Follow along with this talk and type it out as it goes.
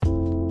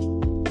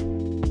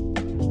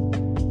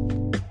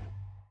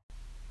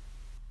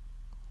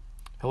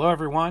Hello,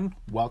 everyone.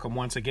 Welcome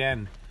once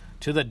again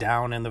to the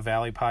Down in the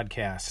Valley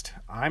podcast.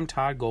 I'm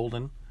Todd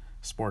Golden,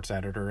 sports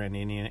editor and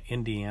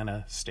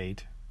Indiana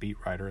State beat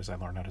writer, as I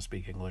learned how to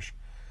speak English,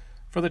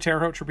 for the Terre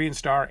Haute Tribune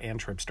Star and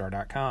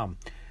TribStar.com.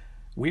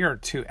 We are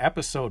to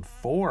episode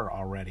 4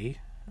 already,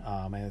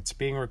 and it's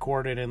being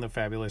recorded in the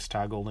fabulous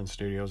Todd Golden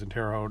Studios in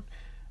Terre Haute.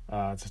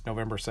 It's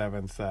November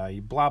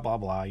 7th, blah, blah,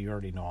 blah. You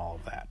already know all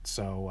of that.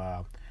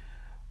 So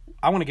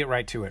I want to get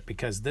right to it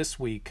because this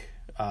week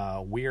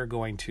we are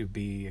going to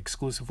be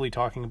exclusively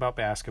talking about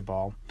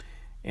basketball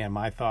and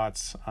my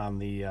thoughts on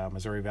the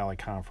Missouri Valley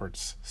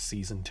Conference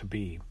season to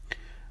be.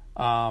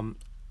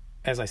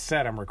 As I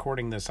said, I'm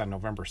recording this on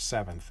November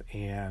 7th,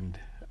 and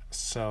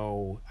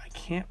so I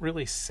can't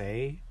really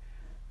say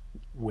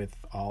with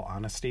all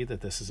honesty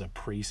that this is a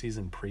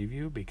preseason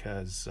preview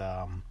because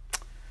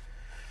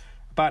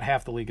about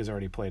half the league has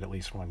already played at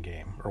least one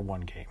game.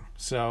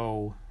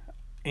 So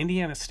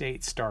Indiana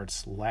State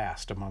starts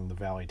last among the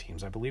Valley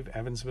teams. I believe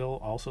Evansville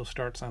also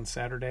starts on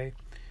Saturday.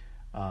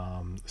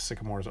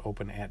 Sycamores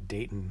open at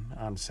Dayton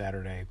on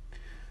Saturday.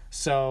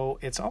 So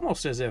it's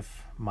almost as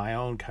if my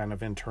own kind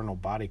of internal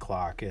body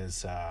clock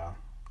is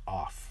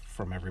off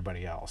from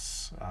everybody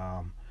else.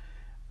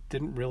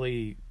 Didn't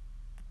really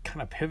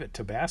kind of pivot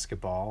to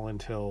basketball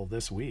until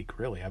this week,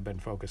 really. I've been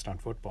focused on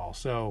football.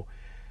 So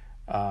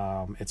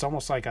it's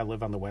almost like I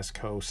live on the West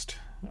Coast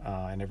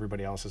and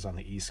everybody else is on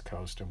the East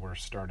Coast, and we're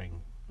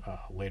starting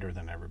later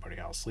than everybody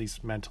else, at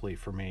least mentally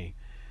for me.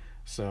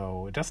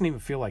 So it doesn't even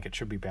feel like it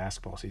should be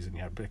basketball season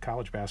yet. But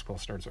college basketball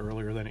starts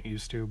earlier than it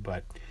used to,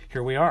 but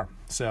here we are.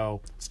 So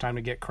it's time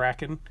to get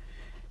cracking,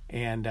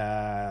 and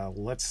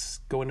let's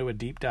go into a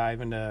deep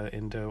dive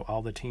into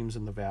all the teams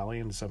in the Valley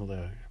and some of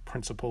the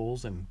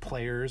principles and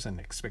players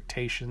and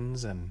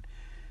expectations and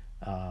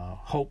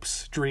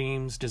hopes,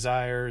 dreams,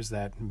 desires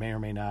that may or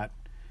may not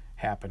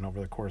happen over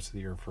the course of the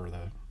year for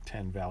the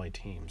 10 Valley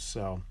teams.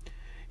 So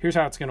here's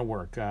how it's going to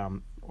work.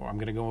 I'm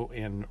going to go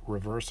in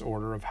reverse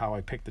order of how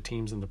I picked the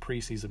teams in the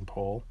preseason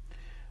poll.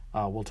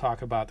 We'll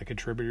talk about the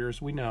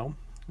contributors we know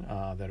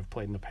that have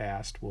played in the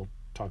past. We'll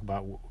talk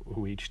about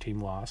who each team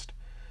lost.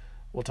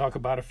 We'll talk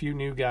about a few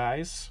new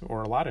guys,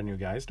 or a lot of new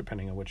guys,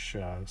 depending on which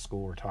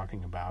school we're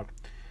talking about.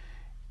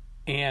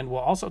 And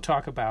we'll also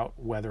talk about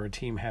whether a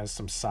team has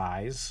some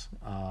size.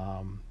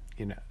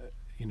 In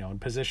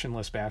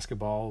positionless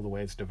basketball, the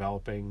way it's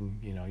developing,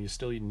 you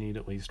still need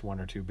at least one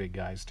or two big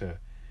guys to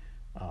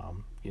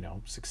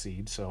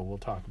succeed. So we'll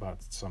talk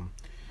about some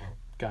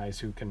guys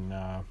who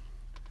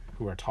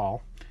are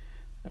tall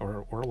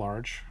or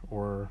large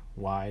or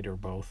wide or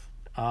both.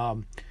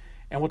 And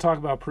we'll talk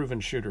about proven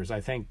shooters. I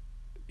think,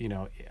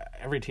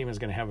 every team is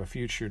going to have a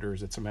few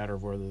shooters. It's a matter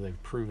of whether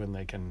they've proven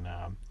they can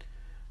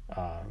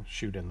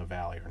shoot in the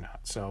Valley or not.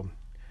 So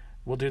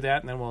we'll do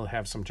that, and then we'll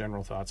have some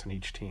general thoughts on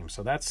each team.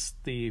 So that's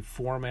the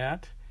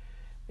format.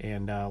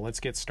 And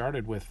let's get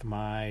started with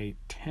my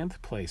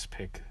 10th place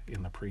pick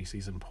in the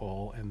preseason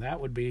poll, and that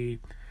would be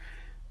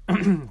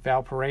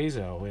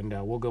Valparaiso. And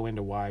we'll go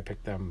into why I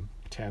picked them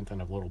 10th in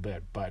a little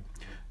bit. But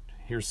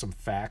here's some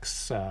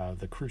facts.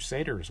 The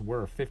Crusaders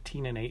were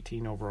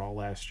 15-18 overall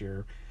last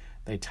year.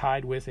 They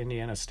tied with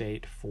Indiana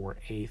State for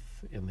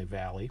 8th in the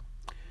Valley.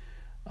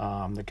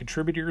 The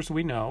contributors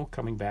we know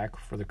coming back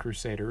for the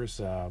Crusaders,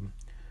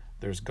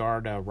 there's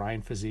guard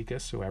Ryan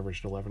Fazekas, who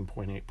averaged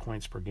 11.8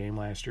 points per game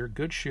last year.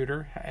 Good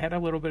shooter. Had a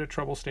little bit of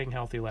trouble staying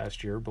healthy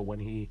last year, but when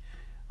he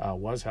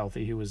was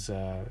healthy, he was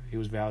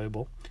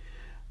valuable.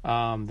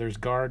 There's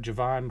guard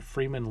Javon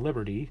Freeman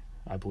Liberty,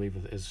 I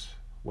believe is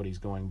what he's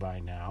going by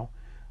now.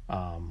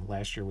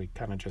 Last year we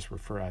kind of just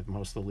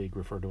most of the league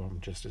referred to him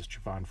just as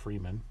Javon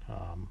Freeman.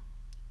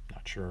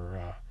 Not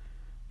sure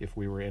if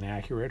we were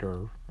inaccurate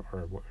or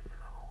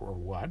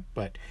what,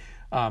 but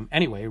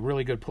anyway,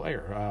 really good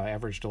player.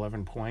 Averaged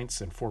 11 points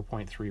and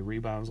 4.3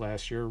 rebounds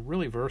last year.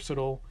 Really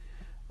versatile.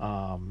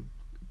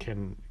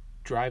 Can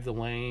drive the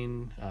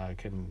lane.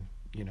 Can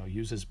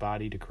use his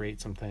body to create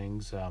some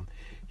things.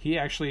 He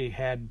actually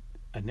had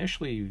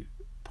initially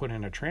put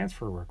in a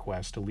transfer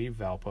request to leave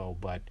Valpo,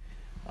 but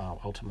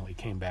ultimately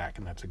came back,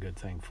 and that's a good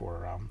thing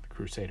for the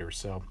Crusaders.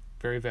 So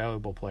very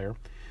valuable player.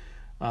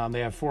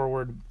 They have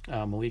forward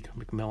Malik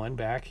McMillan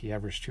back. He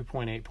averaged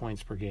 2.8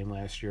 points per game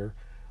last year.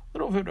 A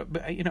little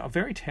bit, a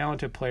very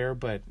talented player,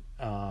 but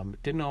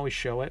didn't always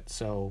show it.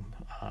 So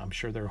I'm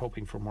sure they're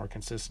hoping for more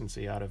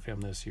consistency out of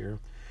him this year.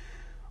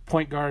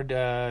 Point guard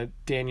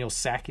Daniel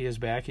Saki is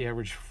back. He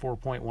averaged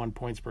 4.1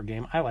 points per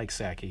game. I like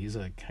Saki. He's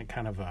a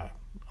kind of a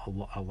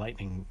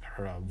lightning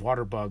or a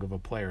water bug of a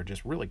player.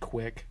 Just really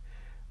quick,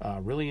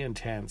 really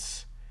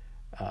intense.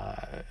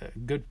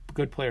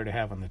 Good player to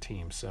have on the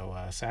team. So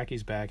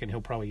Saki's back, and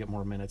he'll probably get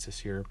more minutes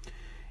this year.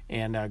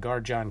 And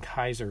guard John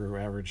Kaiser, who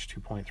averaged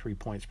 2.3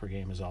 points per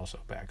game, is also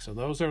back. So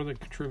those are the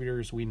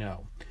contributors we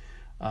know.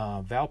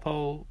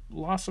 Valpo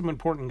lost some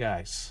important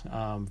guys.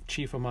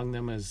 Chief among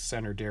them is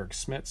center Derek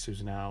Smits,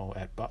 who's now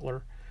at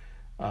Butler.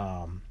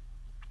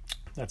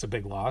 That's a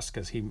big loss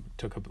because he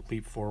took a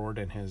leap forward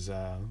in his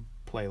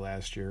play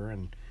last year.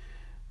 And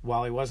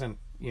while he wasn't,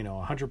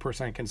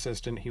 100%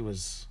 consistent, he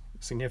was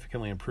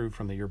significantly improved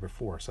from the year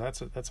before. So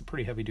that's a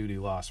pretty heavy-duty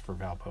loss for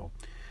Valpo.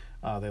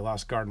 They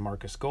lost guard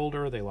Marcus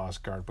Golder. They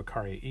lost guard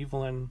Bakari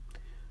Evelyn.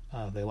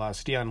 They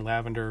lost Dion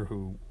Lavender,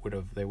 who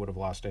they would have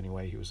lost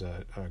anyway. He was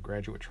a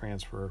graduate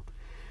transfer.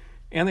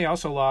 And they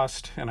also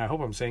lost, and I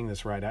hope I'm saying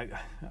this right,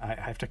 I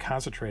have to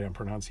concentrate on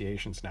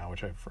pronunciations now,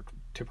 which I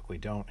typically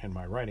don't in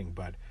my writing,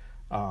 but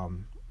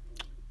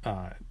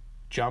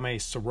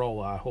Jame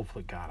Sorolla,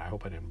 hopefully, God, I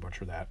hope I didn't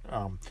butcher that.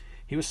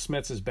 He was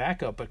Smith's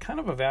backup, but kind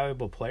of a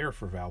valuable player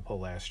for Valpo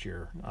last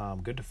year.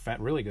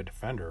 Really good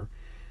defender.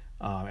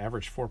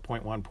 Averaged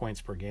 4.1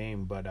 points per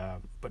game, but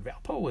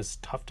Valpo was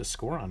tough to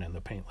score on in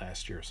the paint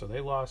last year, so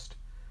they lost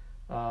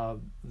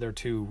their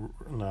two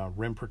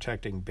rim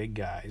protecting big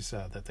guys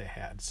that they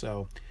had.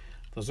 So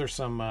those are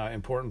some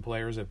important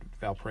players that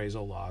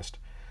Valparaiso lost.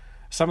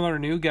 Some of their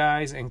new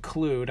guys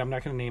include, I'm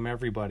not going to name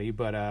everybody,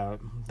 but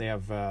they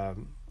have a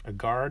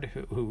guard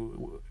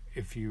who,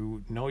 if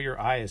you know your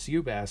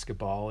ISU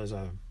basketball, is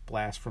a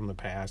blast from the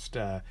past.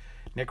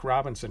 Nick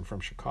Robinson from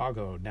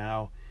Chicago.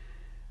 Now,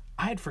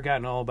 I had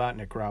forgotten all about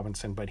Nick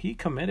Robinson, but he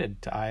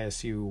committed to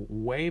ISU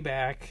way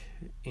back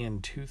in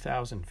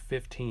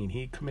 2015.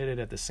 He committed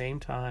at the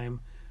same time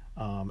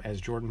as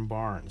Jordan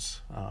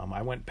Barnes.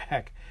 I went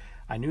back.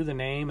 I knew the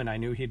name, and I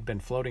knew he'd been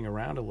floating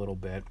around a little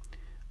bit.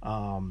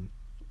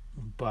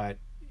 But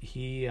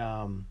he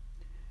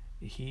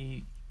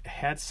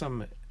had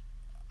some,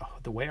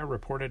 the way I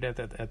reported it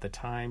at the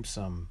time,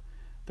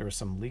 there were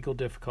some legal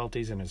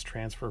difficulties in his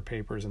transfer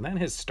papers, and then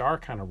his star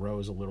kind of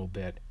rose a little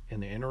bit in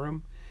the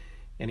interim,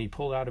 and he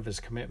pulled out of his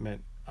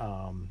commitment.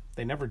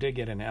 They never did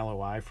get an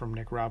LOI from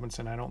Nick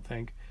Robinson, I don't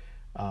think,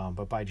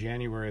 but by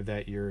January of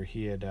that year,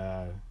 he had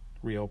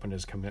reopened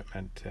his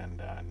commitment,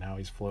 and now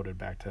he's floated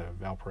back to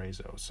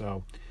Valparaiso.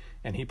 So,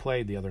 and he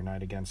played the other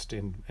night in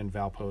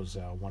Valpo's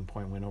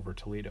 1-point win over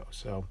Toledo.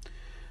 So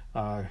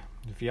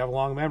if you have a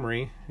long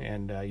memory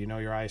and you know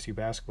your ISU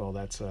basketball,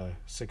 that's a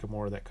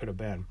Sycamore that could have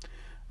been.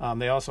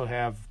 They also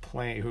have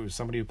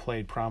somebody who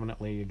played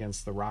prominently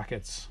against the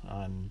Rockets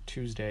on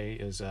Tuesday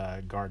is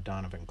guard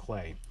Donovan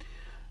Clay.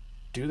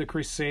 Do the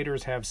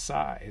Crusaders have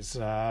size?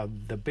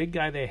 The big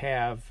guy they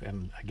have,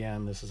 and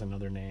again, this is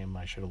another name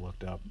I should have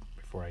looked up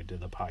before I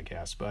did the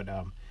podcast, but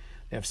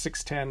they have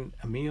 6'10"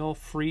 Emil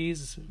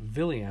Freeze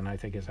Villian, I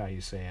think is how you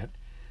say it.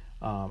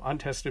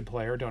 Untested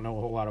player, don't know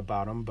a whole lot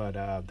about him, but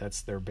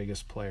that's their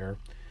biggest player.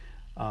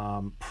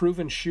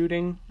 Proven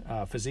shooting,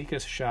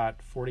 Fazekas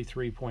shot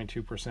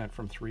 43.2%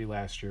 from three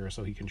last year,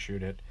 so he can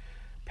shoot it.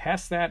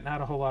 Past that,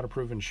 not a whole lot of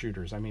proven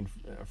shooters. I mean,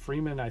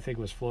 Freeman, I think,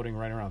 was floating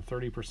right around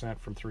 30%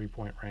 from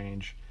three-point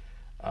range.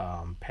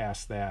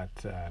 Past that,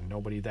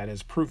 nobody that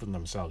has proven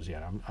themselves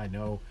yet. I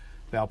know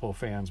Valpo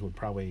fans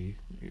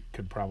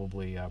could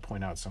probably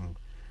point out some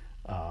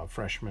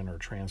freshmen or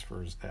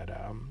transfers that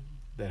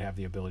have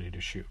the ability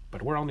to shoot.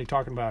 But we're only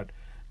talking about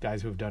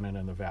guys who have done it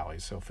in the Valley,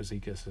 so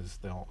Fazekas is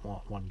the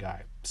one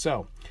guy.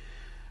 So,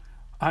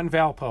 on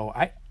Valpo,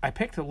 I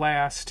picked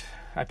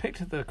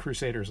the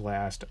Crusaders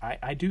last.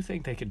 I do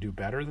think they could do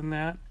better than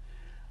that.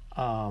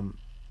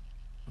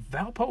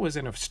 Valpo is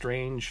in a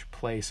strange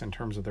place in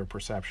terms of their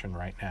perception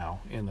right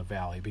now in the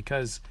Valley,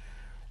 because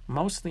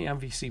most of the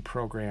MVC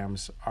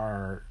programs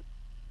are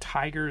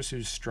tigers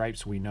whose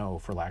stripes we know,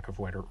 for lack of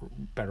a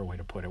better way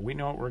to put it. We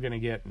know what we're going to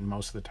get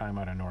most of the time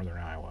out of Northern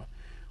Iowa.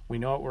 We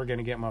know what we're going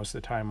to get most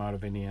of the time out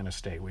of Indiana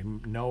State. We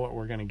know what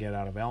we're going to get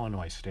out of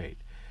Illinois State.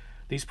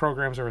 These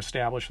programs are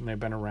established and they've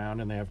been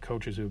around, and they have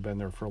coaches who've been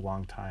there for a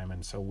long time.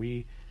 And so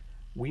we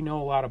know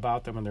a lot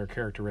about them and their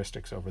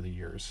characteristics over the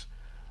years.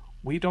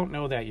 We don't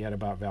know that yet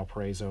about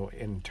Valparaiso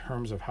in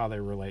terms of how they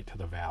relate to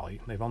the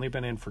Valley. They've only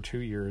been in for 2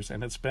 years,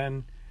 and it's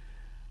been,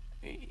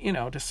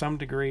 to some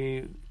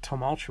degree,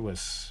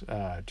 tumultuous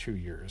 2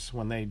 years.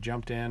 When they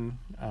jumped in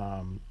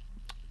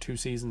 2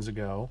 seasons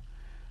ago,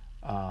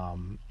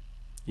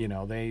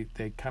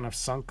 they kind of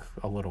sunk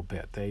a little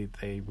bit.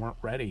 They weren't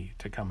ready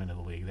to come into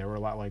the league. They were a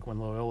lot like when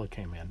Loyola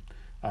came in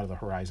out of the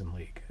Horizon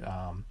League.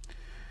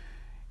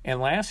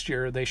 And last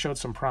year they showed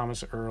some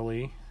promise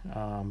early,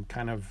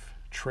 kind of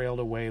trailed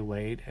away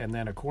late, and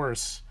then of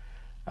course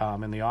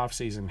in the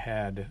offseason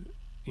had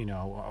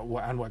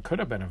on what could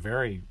have been a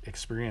very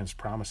experienced,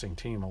 promising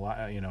team.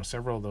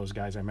 Several of those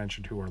guys I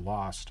mentioned who were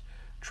lost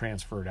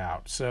transferred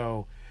out.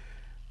 So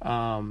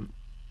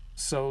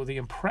the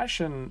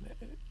impression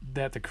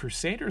that the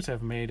Crusaders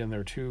have made in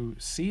their 2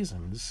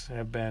 seasons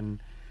have been,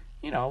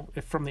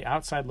 if from the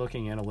outside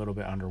looking in, a little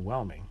bit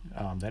underwhelming.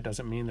 That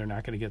doesn't mean they're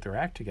not going to get their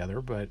act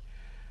together, but,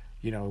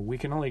 we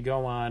can only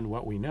go on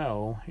what we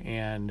know,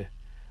 and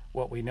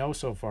what we know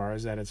so far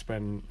is that it's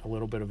been a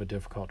little bit of a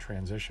difficult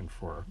transition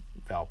for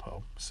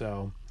Valpo.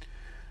 So,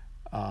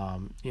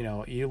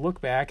 you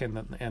look back,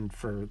 and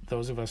for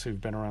those of us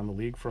who've been around the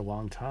league for a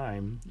long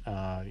time,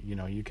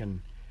 you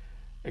can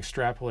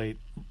extrapolate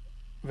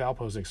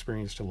Valpo's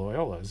experience to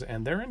Loyola's,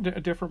 and they're in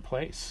a different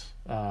place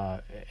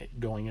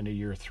going into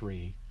year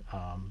 3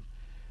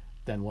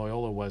 than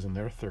Loyola was in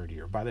their 3rd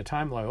year. By the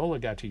time Loyola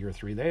got to year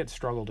 3, they had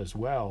struggled as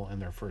well in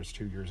their first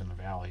 2 years in the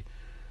Valley,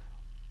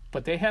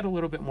 but they had a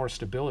little bit more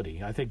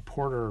stability. I think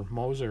Porter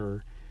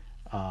Moser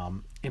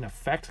in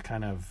effect,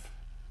 kind of,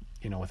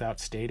 without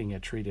stating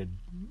it, treated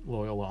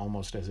Loyola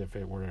almost as if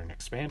it were an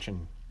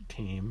expansion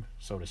team,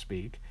 so to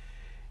speak.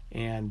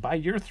 And by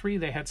year 3,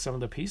 they had some of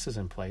the pieces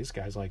in place,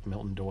 guys like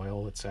Milton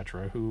Doyle,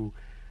 etc., who,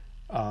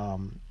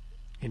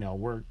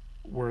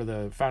 were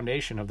the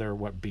foundation of their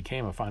what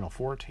became a Final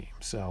Four team.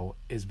 So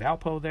is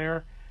Valpo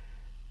there?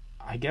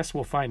 I guess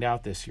we'll find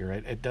out this year.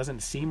 It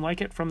doesn't seem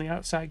like it from the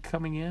outside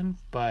coming in,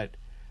 but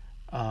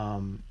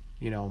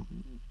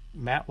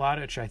Matt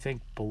Lodich, I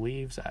think,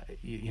 believes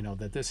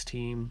that this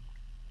team,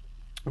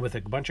 with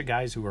a bunch of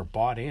guys who are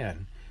bought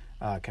in,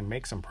 can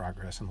make some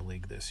progress in the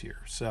league this year.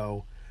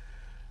 So,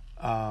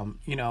 he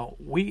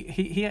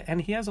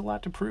has a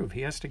lot to prove.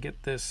 He has to get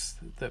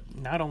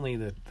not only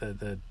the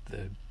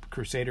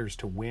Crusaders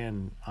to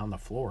win on the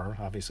floor.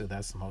 Obviously,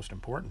 that's the most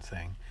important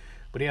thing,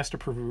 but he has to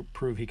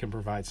prove he can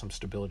provide some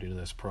stability to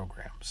this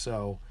program.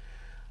 So,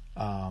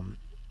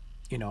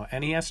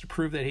 and he has to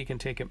prove that he can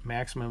take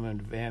maximum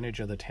advantage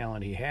of the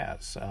talent he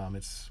has.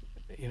 It's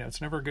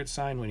never a good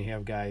sign when you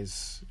have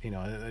guys,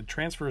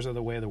 transfers are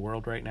the way of the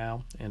world right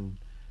now in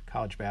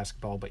college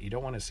basketball, but you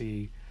don't want to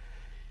see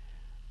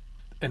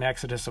an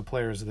exodus of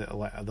players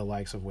the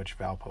likes of which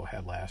Valpo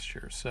had last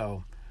year.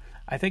 So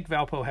I think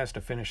Valpo has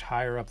to finish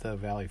higher up the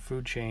Valley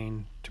food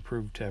chain to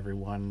prove to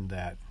everyone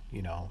that,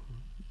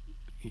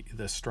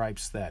 the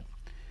stripes that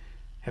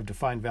have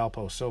defined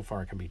Valpo so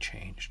far can be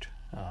changed,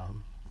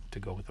 to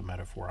go with the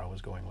metaphor I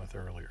was going with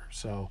earlier.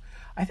 So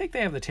I think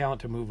they have the talent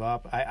to move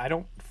up. I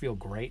don't feel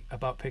great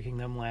about picking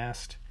them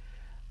last.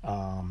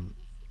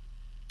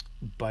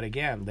 But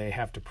again, they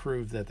have to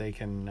prove that they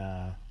can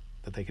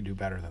do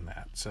better than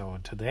that. So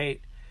to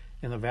date,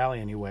 in the Valley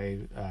anyway,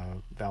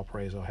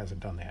 Valparaiso hasn't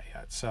done that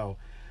yet. So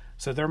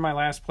they're my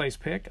last place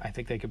pick. I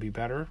think they could be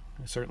better.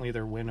 Certainly,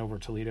 their win over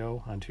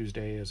Toledo on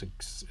Tuesday is a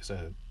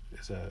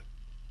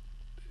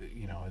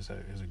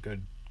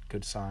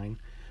good sign.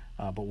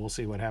 But we'll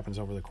see what happens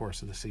over the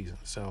course of the season.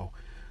 So,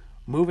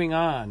 moving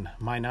on,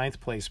 my 9th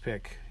place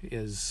pick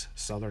is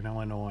Southern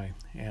Illinois,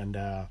 and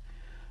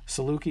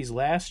Salukis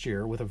last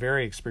year, with a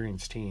very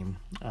experienced team,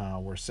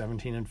 were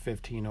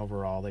 17-15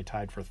 overall. They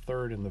tied for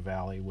 3rd in the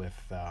Valley with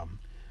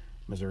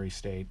Missouri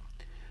State.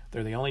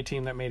 They're the only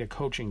team that made a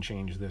coaching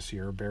change this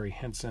year. Barry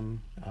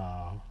Hinson,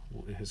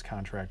 his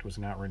contract was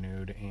not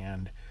renewed,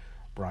 and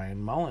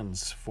Brian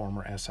Mullins,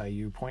 former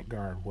SIU point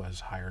guard, was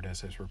hired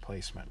as his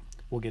replacement.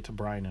 We'll get to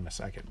Brian in a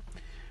second.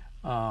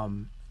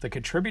 The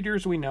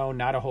contributors we know,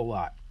 not a whole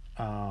lot.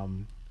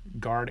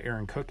 Guard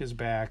Aaron Cook is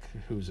back,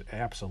 who's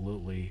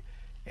absolutely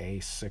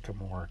a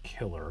Sycamore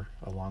killer,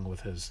 along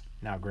with his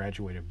now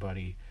graduated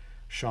buddy,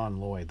 Sean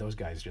Lloyd. Those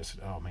guys just,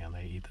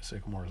 they eat the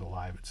Sycamores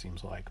alive, it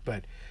seems like.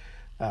 But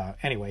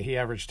anyway, he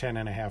averaged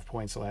 10.5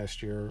 points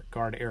last year.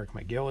 Guard Eric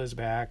McGill is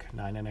back,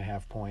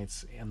 9.5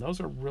 points. And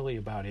those are really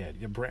about it.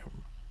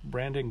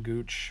 Brendan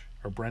Gooch,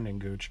 averaged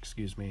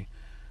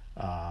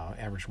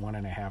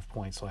 1.5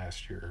 points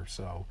last year.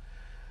 So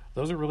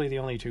those are really the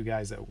only two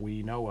guys that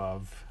we know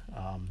of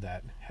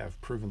that have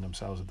proven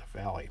themselves at the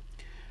Valley.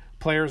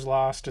 Players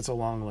lost, it's a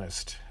long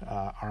list.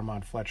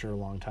 Armand Fletcher,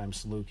 longtime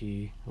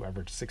Saluki, who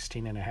averaged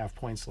 16.5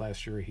 points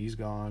last year, he's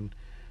gone.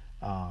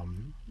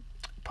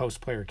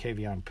 Post player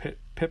Kavion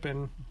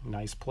Pippin,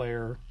 nice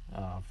player,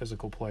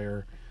 physical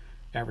player,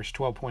 averaged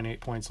 12.8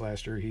 points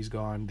last year, he's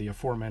gone. The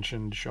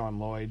aforementioned Sean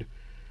Lloyd,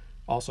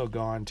 also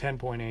gone,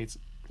 10.8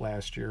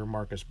 last year.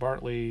 Marcus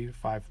Bartley,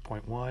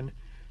 5.1.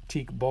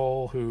 Teak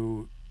Bowl,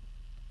 who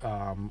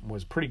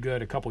was pretty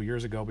good a couple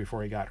years ago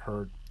before he got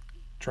hurt,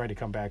 tried to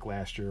come back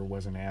last year,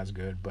 wasn't as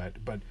good, but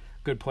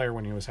good player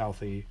when he was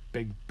healthy.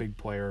 Big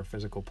player,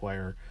 physical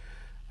player.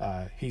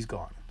 He's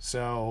gone.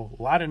 So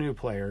a lot of new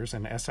players,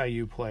 and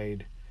SIU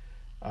played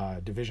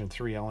Division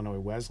III Illinois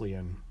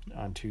Wesleyan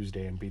on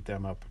Tuesday and beat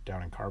them up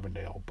down in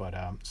Carbondale. But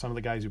some of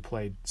the guys who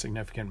played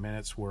significant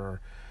minutes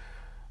were,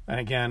 and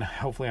again,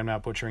 hopefully I'm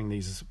not butchering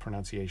these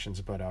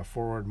pronunciations, but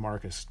forward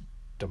Marcus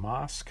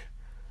Damask,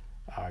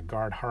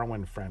 guard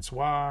Harwin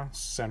Francois,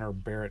 center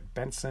Barrett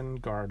Benson,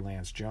 guard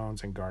Lance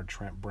Jones, and guard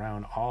Trent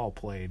Brown all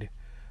played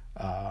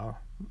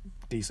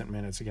decent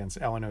minutes against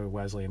Illinois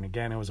Wesleyan.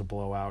 Again, it was a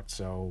blowout,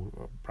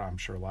 so I'm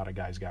sure a lot of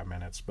guys got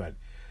minutes. But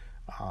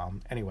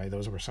anyway,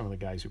 those were some of the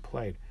guys who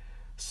played.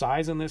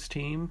 Size in this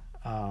team,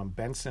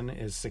 Benson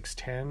is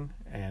 6'10",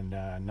 and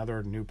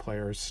another new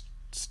player,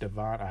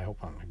 Stevan, I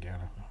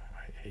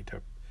hate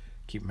to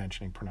keep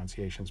mentioning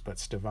pronunciations, but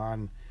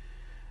Stevan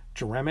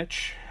Jeremic,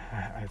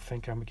 I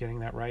think I'm getting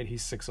that right.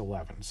 He's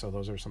 6'11", so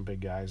those are some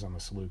big guys on the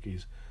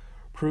Salukis.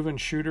 Proven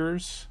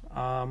shooters,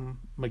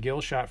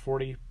 McGill shot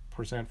 40%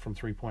 from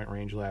three-point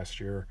range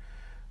last year.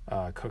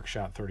 Cook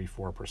shot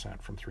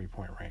 34% from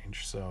three-point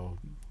range, so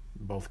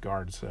both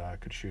guards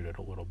could shoot it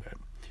a little bit.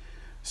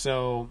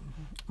 So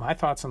my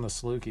thoughts on the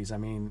Salukis,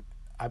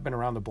 I've been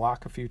around the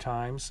block a few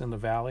times in the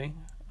Valley.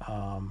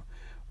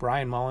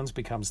 Brian Mullins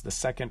becomes the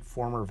second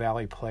former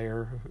Valley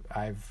player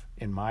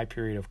in my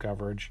period of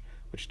coverage,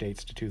 which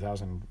dates to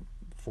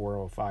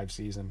 2004-05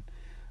 season,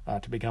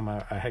 to become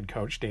a head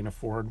coach. Dana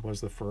Ford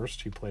was the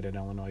first, who played at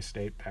Illinois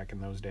State back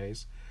in those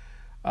days.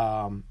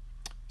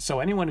 So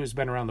anyone who's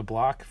been around the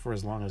block for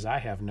as long as I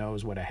have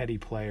knows what a heady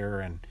player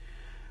and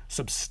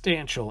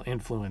substantial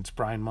influence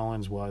Brian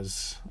Mullins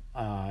was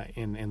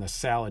in the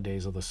salad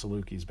days of the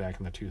Salukis back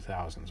in the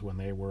 2000s when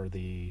they were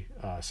the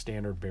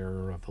standard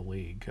bearer of the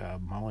league.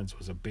 Mullins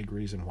was a big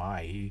reason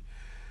why. He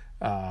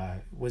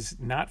was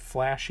not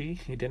flashy.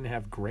 He didn't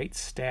have great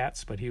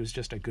stats, but he was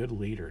just a good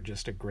leader,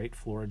 just a great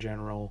floor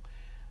general.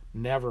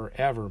 Never,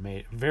 ever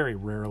very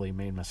rarely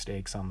made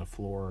mistakes on the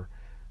floor.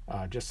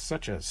 Just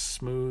such a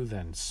smooth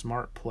and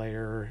smart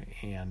player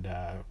and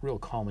real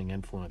calming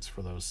influence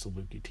for those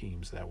Saluki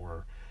teams that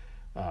were,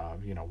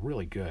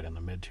 really good in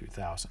the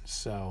mid-2000s.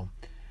 So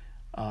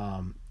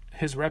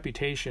his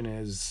reputation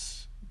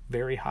is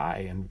very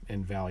high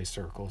in Valley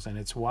circles, and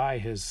it's why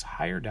his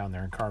hire down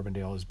there in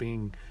Carbondale is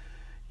being,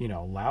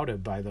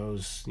 lauded by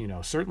those,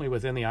 certainly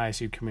within the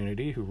ISU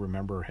community who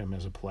remember him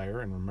as a player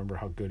and remember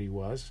how good he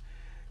was,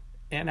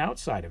 and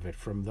outside of it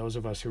from those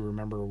of us who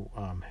remember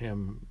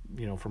him,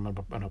 from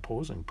an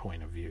opposing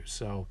point of view.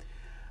 So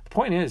the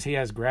point is he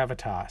has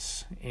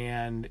gravitas,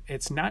 and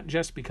it's not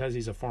just because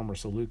he's a former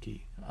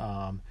Saluki.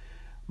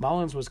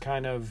 Mullins was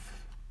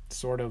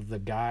sort of the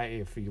guy,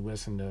 if you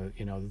listen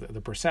to,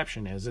 the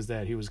perception is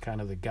that he was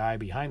kind of the guy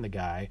behind the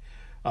guy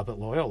up at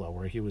Loyola,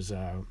 where he was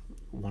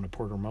one of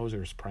Porter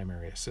Moser's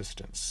primary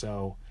assistants.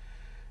 So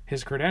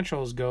his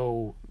credentials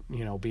go,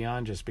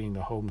 beyond just being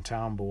the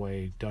hometown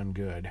boy done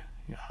good.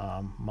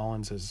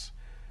 Mullins has,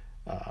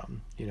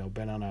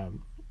 been on a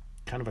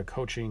kind of a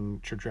coaching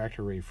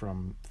trajectory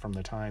from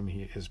the time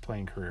his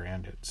playing career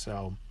ended.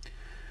 So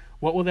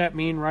what will that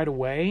mean right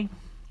away?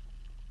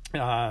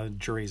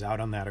 Jury's out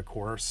on that, of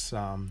course.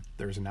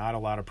 There's not a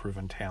lot of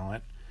proven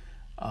talent.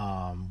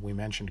 We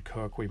mentioned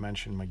Cook, we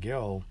mentioned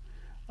McGill,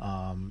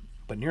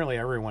 but nearly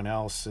everyone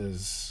else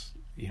is,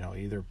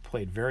 either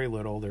played very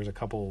little. There's a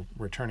couple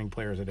returning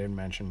players I didn't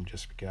mention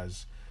just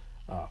because,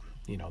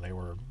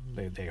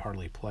 they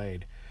hardly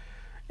played,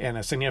 and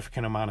a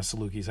significant amount of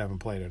Salukis haven't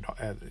played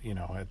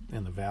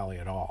in the Valley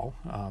at all.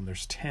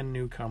 There's 10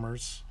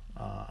 newcomers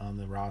on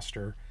the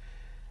roster,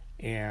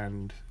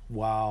 and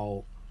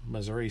while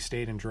Missouri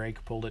State and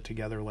Drake pulled it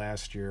together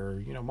last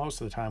year,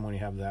 most of the time when you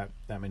have that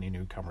many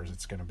newcomers,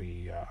 it's going to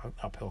be an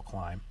uphill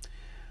climb.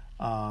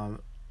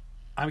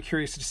 I'm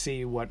curious to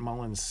see what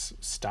Mullins'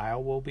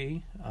 style will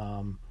be.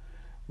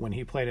 When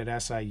he played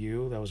at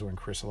SIU, that was when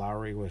Chris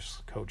Lowry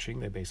was coaching.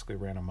 They basically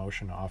ran a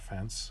motion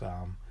offense.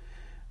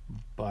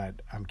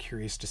 But I'm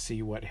curious to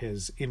see what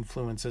his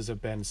influences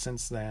have been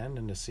since then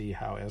and to see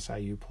how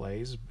SIU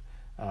plays.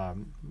 I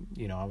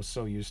was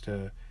so used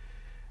to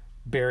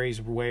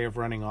Barry's way of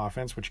running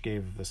offense, which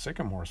gave the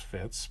Sycamores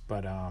fits,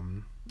 but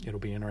it'll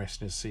be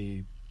interesting to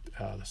see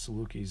the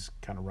Salukis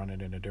kind of run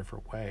it in a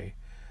different way.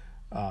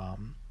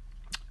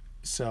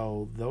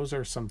 So those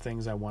are some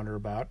things I wonder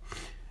about.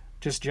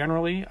 Just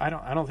generally, I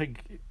don't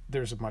think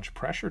there's much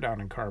pressure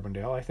down in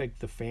Carbondale. I think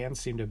the fans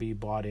seem to be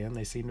bought in.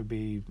 They seem to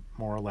be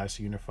more or less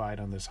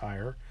unified on this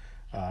hire.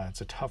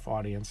 It's a tough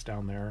audience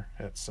down there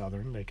at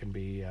Southern. They can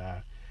be,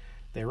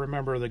 they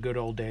remember the good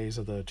old days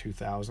of the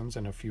 2000s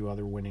and a few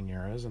other winning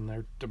eras, and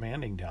they're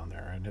demanding down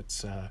there. And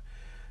it's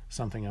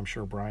something I'm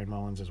sure Brian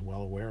Mullins is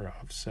well aware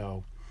of.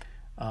 So,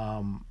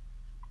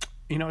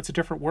 it's a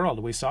different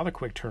world. We saw the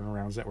quick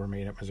turnarounds that were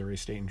made at Missouri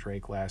State and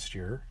Drake last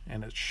year,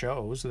 and it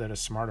shows that a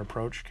smart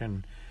approach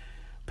can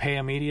pay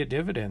immediate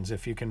dividends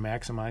if you can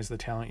maximize the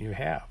talent you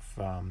have.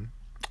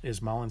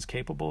 Is Mullins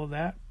capable of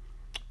that?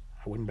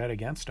 I wouldn't bet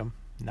against him,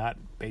 not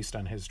based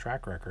on his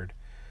track record.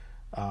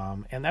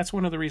 And that's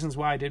one of the reasons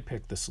why I did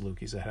pick the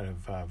Salukis ahead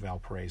of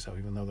Valparaiso,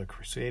 even though the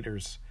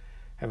Crusaders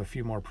have a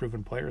few more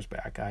proven players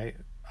back. I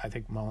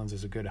think Mullins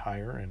is a good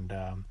hire,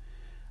 and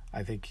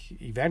I think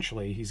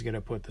eventually he's going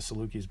to put the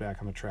Salukis back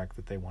on the track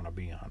that they want to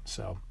be on.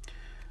 So,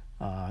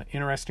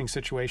 interesting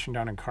situation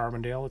down in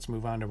Carbondale. Let's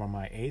move on to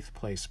my 8th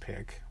place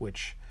pick,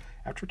 which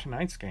after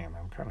tonight's game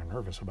I'm kind of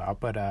nervous about.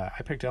 But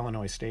I picked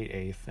Illinois State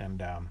 8th,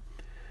 and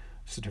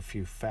just a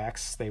few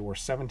facts. They were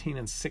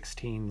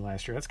 17-16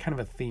 last year. That's kind of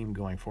a theme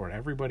going forward.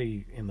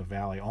 Everybody in the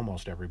Valley,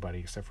 almost everybody,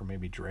 except for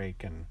maybe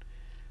Drake and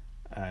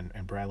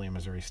Bradley and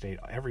Missouri State,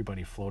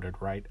 everybody floated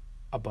right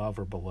above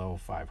or below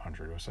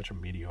 500. It was such a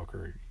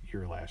mediocre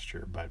year last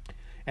year. But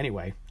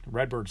anyway,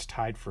 Redbirds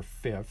tied for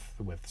 5th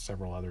with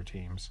several other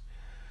teams.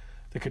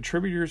 The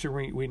contributors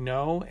we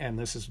know, and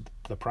this is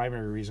the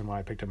primary reason why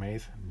I picked them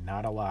 8th,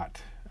 not a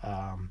lot.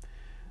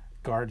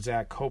 Guard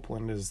Zach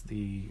Copeland is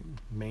the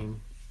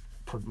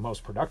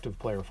most productive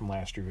player from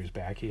last year who's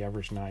back. He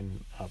averaged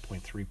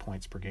 9.3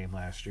 points per game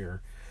last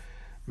year.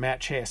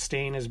 Matt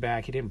Chastain is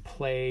back. He didn't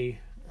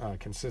play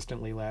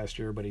consistently last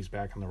year, but he's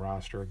back on the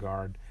roster, a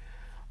guard.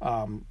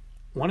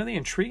 One of the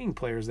intriguing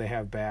players they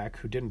have back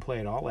who didn't play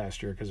at all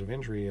last year because of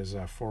injury is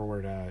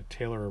forward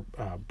Taylor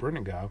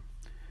Bruniga,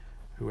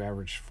 who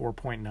averaged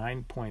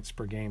 4.9 points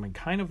per game and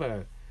kind of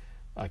a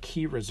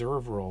key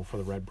reserve role for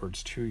the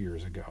Redbirds 2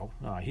 years ago.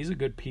 He's a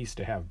good piece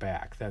to have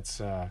back. That's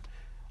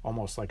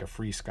almost like a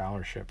free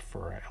scholarship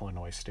for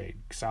Illinois State.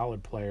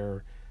 Solid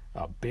player,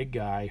 a big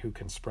guy who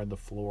can spread the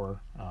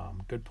floor,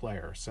 good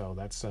player. So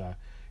that's an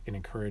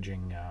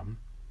encouraging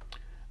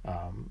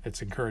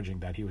it's encouraging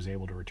that he was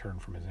able to return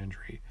from his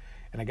injury.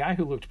 And a guy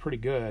who looked pretty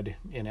good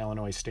in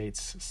Illinois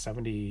State's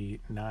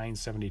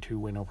 79-72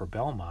 win over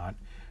Belmont,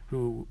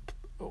 who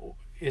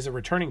is a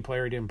returning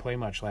player. He didn't play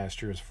much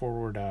last year. Is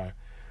forward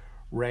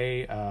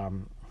Ray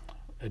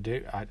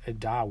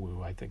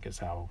Adawu, I think is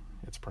how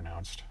it's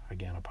pronounced.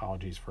 Again,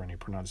 apologies for any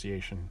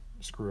pronunciation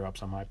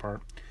screw-ups on my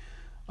part.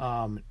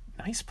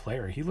 Nice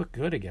player. He looked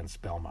good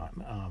against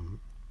Belmont.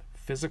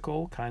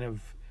 Physical, kind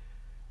of,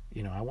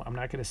 I'm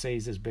not going to say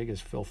he's as big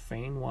as Phil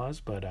Fain was,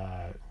 but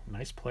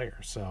nice player.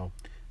 So,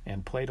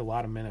 and played a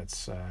lot of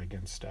minutes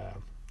against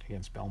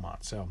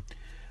Belmont. So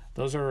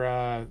those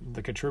are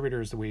the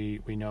contributors that we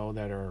know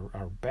that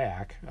are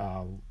back.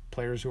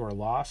 Players who are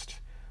lost,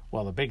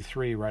 well, the big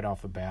three right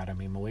off the bat. I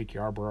mean, Malik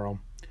Yarborough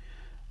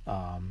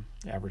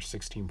averaged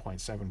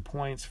 16.7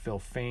 points. Phil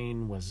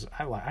Fain was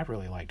I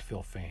really liked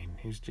Phil Fain.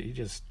 He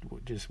just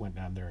went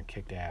down there and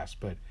kicked ass.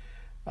 But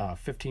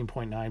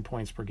 15.9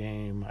 points per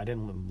game. I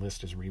didn't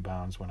list his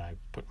rebounds when I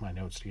put my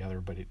notes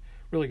together, but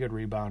really good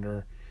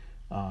rebounder.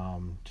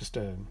 Just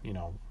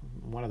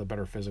one of the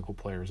better physical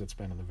players that's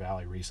been in the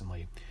Valley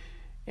recently.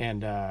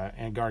 And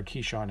guard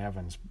Keyshawn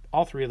Evans.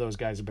 All three of those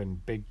guys have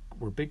been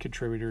were big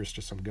contributors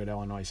to some good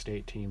Illinois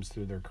State teams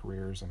through their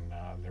careers, and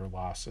their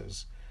loss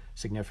is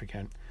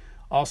significant.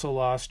 Also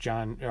lost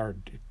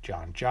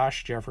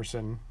Josh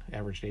Jefferson,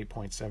 averaged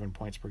 8.7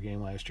 points per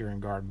game last year,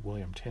 and guard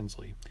William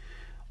Tinsley.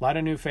 A lot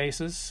of new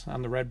faces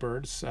on the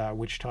Redbirds.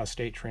 Wichita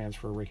State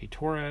transfer Ricky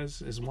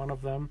Torres is one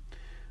of them.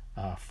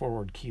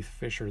 Forward Keith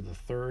Fisher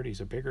III, he's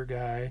a bigger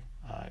guy.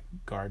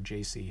 Guard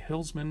J.C.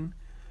 Hillsman.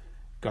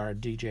 Guard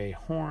DJ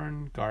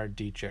Horn. Guard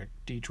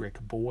Diedrich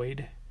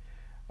Boyd.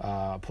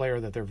 A player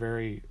that they're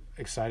very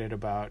excited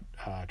about,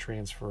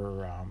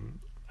 transfer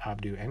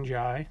Abdu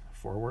Njai,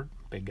 forward,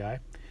 big guy.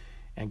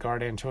 And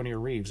guard Antonio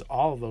Reeves.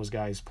 All of those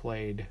guys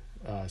played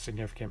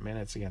significant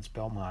minutes against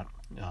Belmont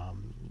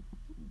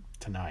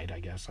tonight. I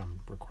guess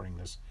I'm recording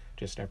this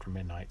just after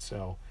midnight.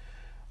 So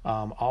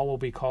all will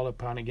be called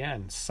upon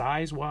again.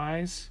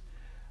 Size-wise,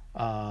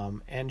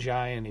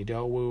 Njai and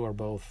Idowu are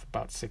both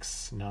about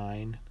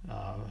 6'9".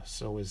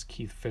 So is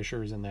Keith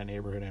Fisher's in that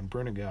neighborhood, and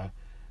Bruniga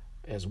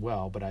as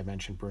well. But I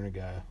mentioned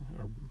Bruninga.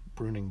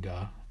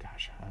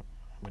 Gosh, I'm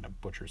going to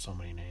butcher so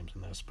many names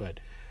in this, but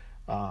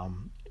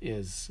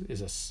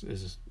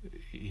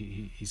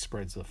he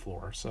spreads the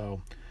floor.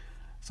 So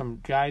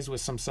some guys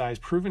with some size.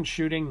 Proven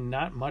shooting,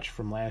 not much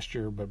from last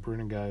year, but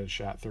Bruninga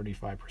shot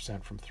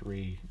 35% from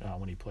three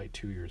when he played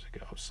 2 years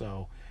ago.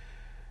 So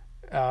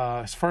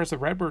as far as the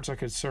Redbirds are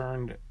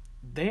concerned,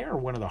 they are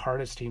one of the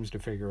hardest teams to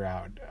figure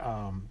out.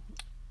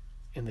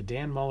 In the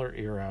Dan Muller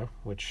era,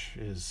 which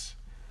is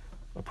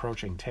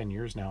approaching 10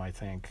 years now, I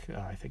think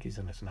he's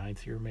in his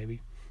 9th year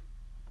maybe.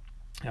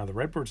 Now, the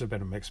Redbirds have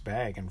been a mixed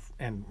bag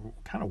and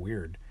kind of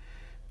weird.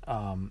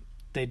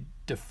 They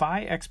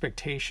defy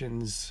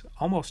expectations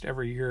almost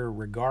every year,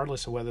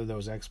 regardless of whether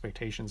those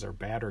expectations are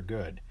bad or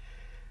good.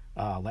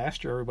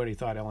 Last year, everybody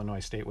thought Illinois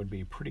State would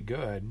be pretty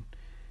good,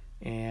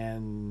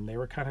 and they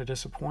were kind of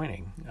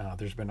disappointing.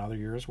 There's been other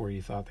years where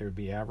you thought they would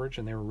be average,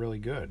 and they were really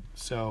good.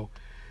 So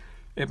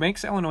it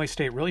makes Illinois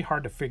State really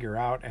hard to figure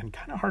out and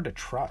kind of hard to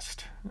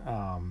trust,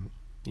 on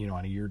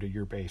a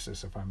year-to-year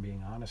basis, if I'm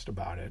being honest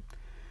about it.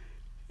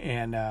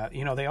 And,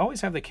 they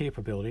always have the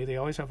capability. They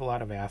always have a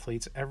lot of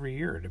athletes every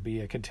year to be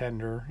a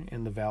contender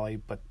in the Valley,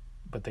 but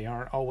they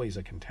aren't always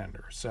a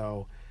contender.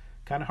 So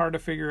kind of hard to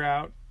figure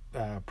out,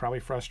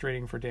 probably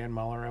frustrating for Dan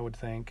Muller, I would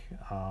think.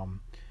 But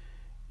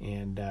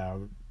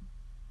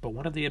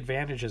one of the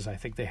advantages I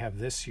think they have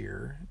this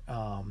year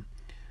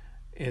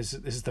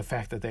is the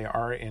fact that they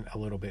are a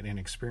little bit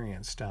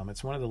inexperienced.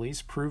 It's one of the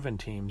least proven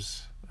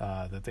teams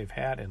that they've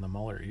had in the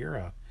Muller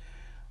era.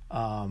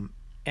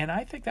 And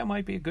I think that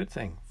might be a good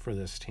thing for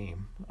this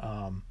team.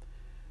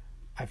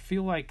 I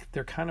feel like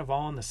they're kind of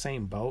all in the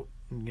same boat.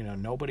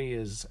 Nobody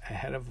is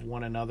ahead of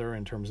one another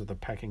in terms of the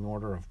pecking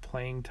order of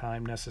playing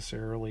time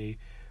necessarily,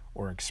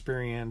 or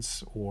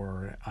experience,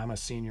 or I'm a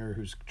senior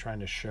who's trying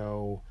to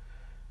show,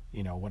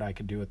 what I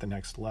could do at the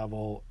next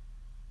level.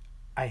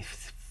 I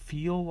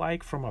feel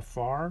like from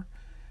afar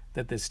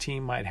that this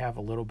team might have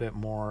a little bit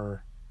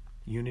more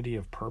unity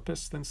of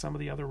purpose than some of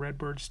the other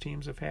Redbirds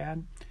teams have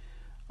had.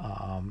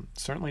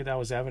 Certainly that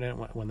was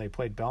evident when they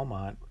played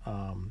Belmont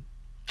on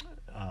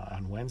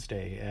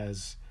Wednesday,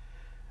 as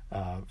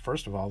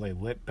first of all, they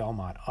lit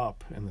Belmont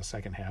up in the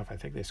second half. I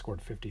think they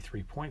scored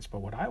 53 points,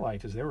 but what I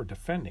liked is they were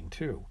defending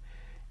too.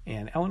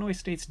 And Illinois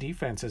State's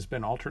defense has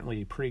been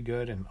alternately pretty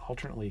good and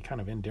alternately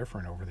kind of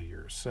indifferent over the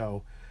years.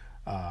 So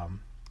a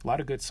lot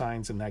of good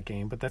signs in that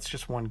game, but that's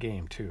just one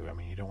game too. I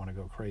mean, you don't want to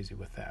go crazy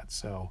with that.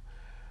 So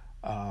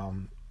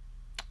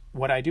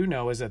what I do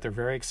know is that they're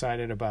very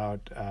excited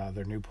about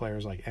their new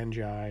players like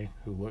Njai,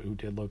 who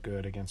did look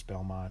good against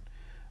Belmont.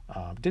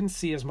 Didn't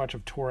see as much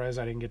of Torres.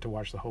 I didn't get to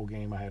watch the whole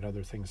game. I had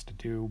other things to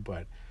do,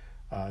 but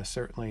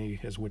certainly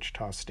his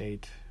Wichita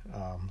State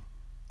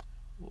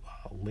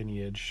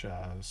lineage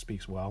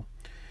speaks well.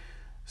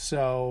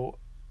 So,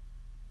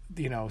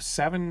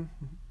 7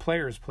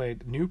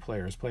 new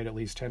players played at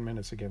least 10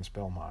 minutes against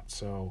Belmont.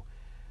 So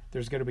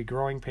there's going to be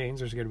growing pains.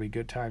 There's going to be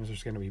good times.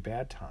 There's going to be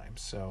bad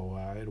times. So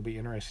it'll be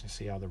interesting to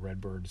see how the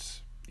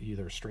Redbirds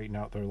either straighten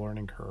out their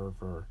learning curve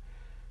or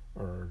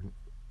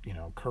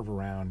curve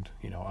around,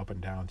 up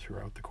and down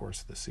throughout the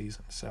course of the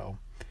season. So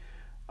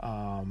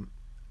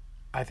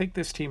I think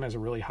this team has a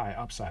really high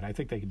upside. I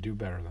think they could do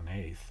better than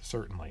 8th,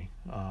 certainly.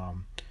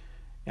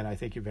 And I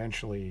think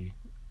eventually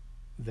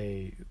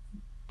they,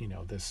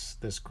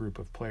 this group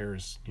of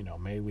players,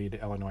 may lead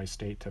Illinois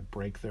State to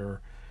break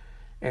their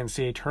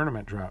NCAA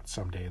tournament drought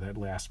someday that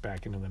lasts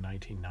back into the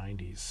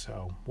 1990s.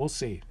 So we'll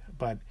see.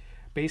 But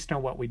based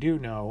on what we do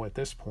know at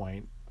this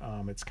point,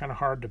 it's kind of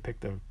hard to pick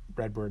the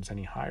Redbirds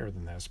any higher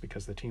than this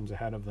because the teams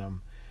ahead of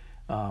them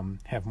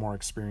have more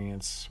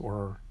experience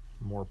or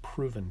more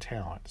proven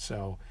talent.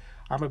 So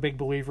I'm a big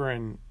believer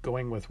in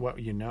going with what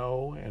you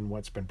know and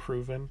what's been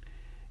proven.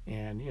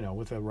 And,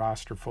 with a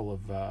roster full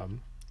of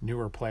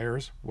newer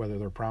players, whether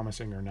they're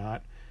promising or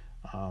not,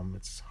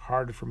 it's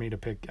hard for me to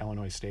pick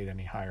Illinois State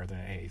any higher than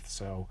 8th.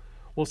 So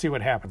we'll see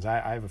what happens.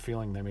 I have a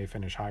feeling they may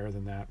finish higher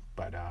than that.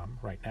 But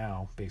right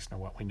now, based on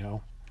what we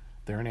know,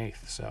 they're in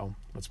 8th. So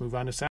let's move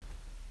on to 7th.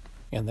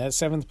 And that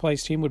 7th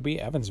place team would be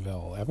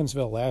Evansville.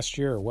 Evansville last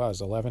year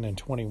was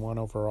 11-21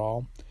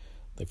 overall.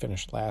 They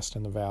finished last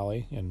in the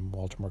Valley in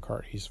Walter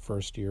McCarty's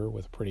first year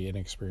with a pretty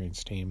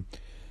inexperienced team.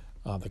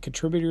 The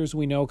contributors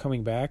we know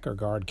coming back are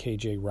guard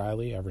KJ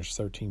Riley, averaged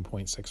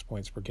 13.6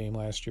 points per game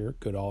last year,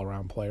 good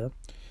all-around player.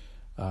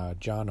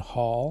 John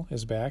Hall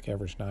is back,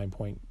 averaged 9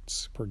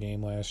 points per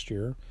game last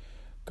year.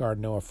 Guard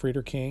Noah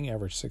Friederking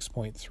averaged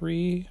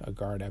 6.3. A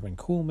guard Evan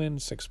Kuhlman,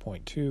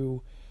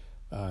 6.2.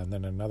 And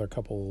then another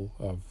couple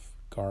of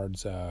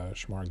guards,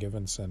 Shamar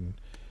Givens and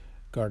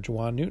guard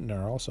Juwan Newton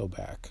are also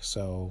back.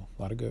 So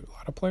a lot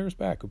of players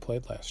back who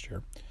played last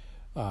year.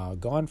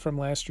 Gone from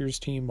last year's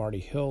team, Marty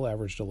Hill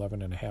averaged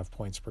 11.5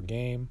 points per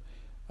game.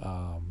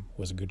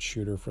 Was a good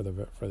shooter for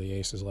the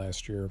Aces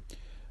last year.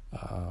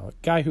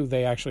 Guy who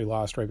they actually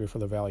lost right before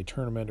the Valley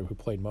tournament, who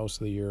played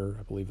most of the year.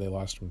 I believe they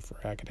lost him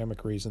for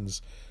academic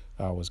reasons.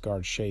 Was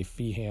guard Shea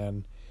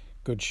Feehan,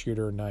 good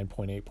shooter,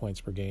 9.8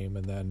 points per game.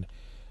 And then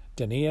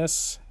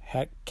Denias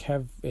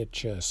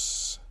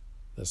Hetkevičius,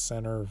 the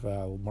center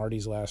of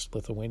Marty's last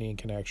Lithuanian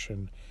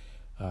connection,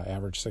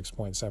 averaged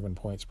 6.7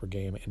 points per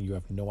game. And you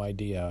have no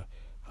idea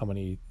how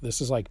many.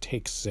 This is like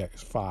take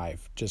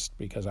 5, just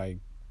because I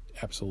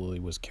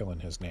absolutely was killing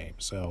his name.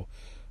 So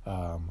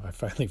I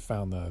finally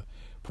found the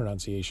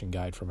pronunciation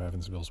guide from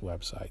Evansville's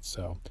website.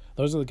 So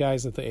those are the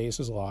guys that the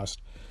Aces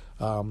lost.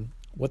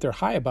 What they're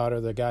high about are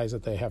the guys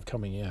that they have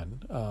coming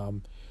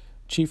in.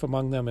 Chief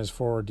among them is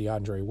forward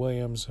DeAndre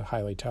Williams, a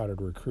highly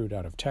touted recruit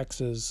out of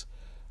Texas,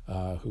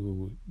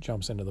 who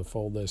jumps into the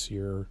fold this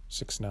year,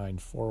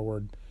 6'9"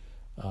 forward.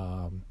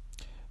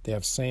 They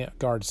have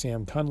guard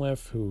Sam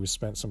Cunliffe, who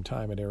spent some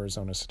time at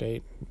Arizona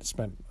State,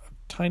 spent a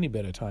tiny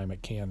bit of time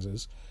at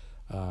Kansas.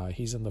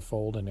 He's in the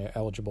fold and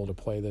eligible to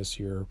play this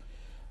year.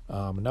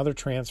 Another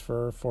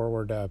transfer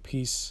forward,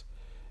 Peace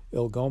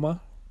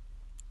Ilgoma.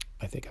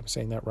 I think I'm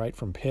saying that right,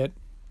 from Pitt.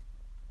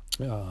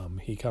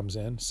 He comes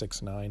in,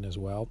 6'9" as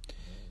well.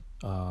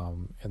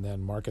 And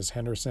then Marcus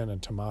Henderson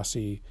and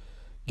Tomasi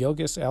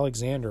Gilgis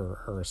Alexander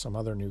are some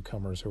other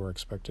newcomers who are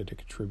expected to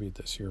contribute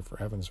this year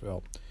for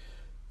Evansville.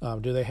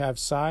 Do they have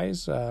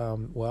size?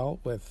 Well,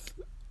 with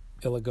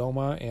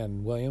Ilgoma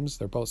and Williams,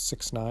 they're both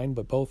 6'9",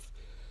 but both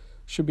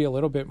should be a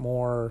little bit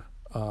more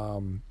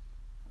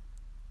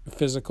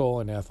physical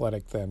and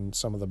athletic than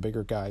some of the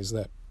bigger guys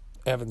that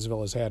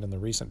Evansville has had in the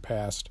recent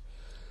past.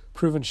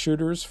 Proven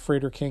shooters,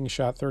 Friederking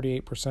shot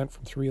 38%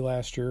 from 3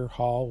 last year.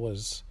 Hall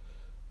was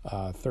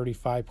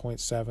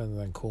 35.7, and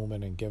then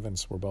Kuhlman and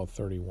Givens were both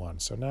 31.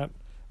 So not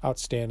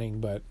outstanding,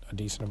 but a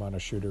decent amount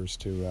of shooters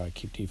to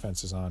keep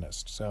defenses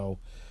honest. So,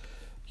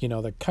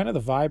 the kind of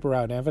the vibe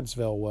around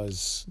Evansville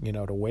was,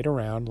 to wait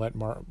around, let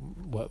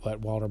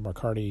Walter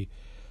McCarty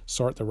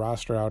sort the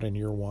roster out in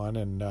year one,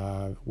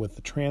 and with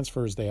the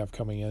transfers they have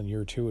coming in,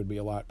 year two would be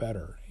a lot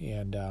better.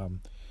 And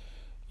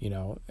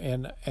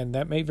and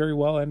that may very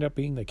well end up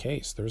being the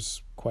case.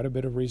 There's quite a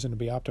bit of reason to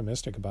be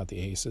optimistic about the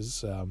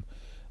Aces.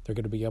 They're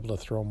going to be able to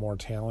throw more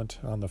talent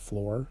on the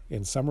floor.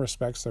 In some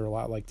respects, they're a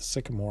lot like the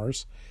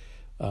Sycamores,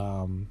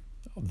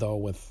 though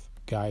with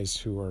guys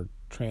who are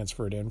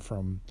transferred in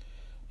from,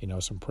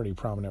 some pretty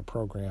prominent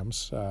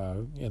programs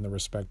in the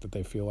respect that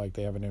they feel like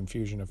they have an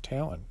infusion of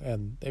talent,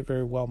 and they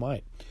very well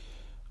might.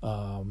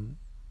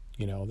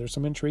 There's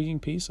some intriguing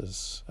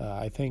pieces.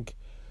 I think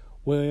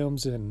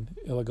Williams and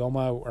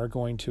Ilgoma are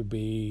going to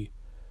be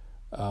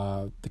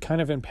the kind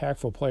of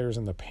impactful players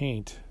in the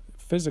paint,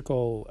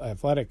 physical,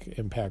 athletic,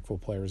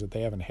 impactful players that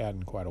they haven't had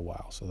in quite a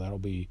while. So that'll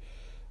be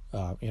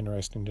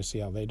interesting to see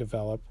how they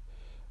develop.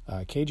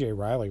 KJ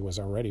Riley was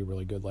already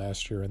really good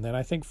last year. And then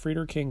I think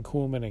Friederking,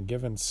 Kuhlman, and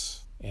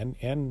Givens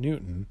and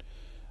Newton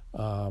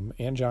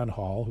and John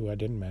Hall, who I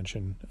didn't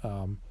mention,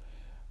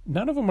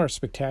 none of them are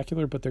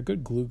spectacular, but they're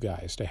good glue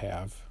guys to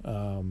have.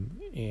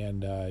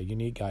 And you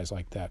need guys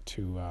like that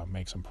to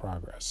make some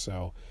progress.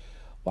 So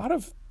a lot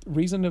of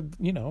reason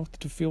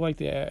to feel like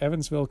the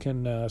Evansville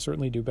can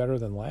certainly do better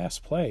than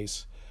last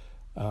place.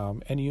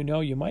 And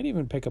you might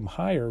even pick them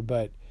higher,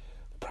 but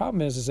the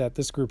problem is that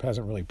this group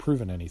hasn't really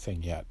proven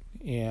anything yet.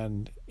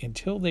 And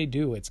until they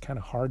do, it's kind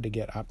of hard to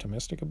get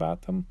optimistic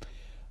about them.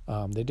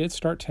 They did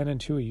start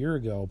 10-2 a year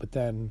ago, but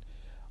then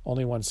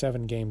only won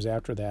 7 games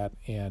after that,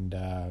 and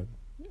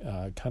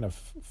kind of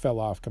fell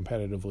off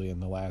competitively in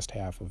the last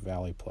half of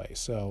Valley play.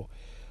 So,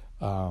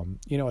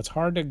 it's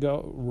hard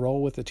to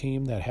roll with a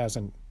team that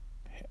hasn't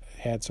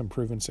had some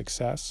proven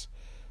success.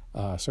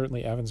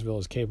 Certainly Evansville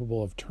is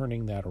capable of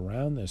turning that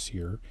around this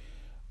year.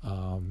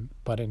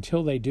 But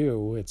until they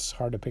do, it's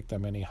hard to pick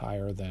them any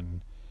higher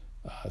than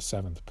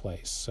 7th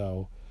place.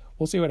 So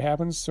we'll see what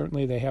happens.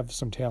 Certainly they have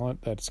some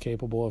talent that's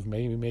capable of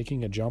maybe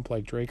making a jump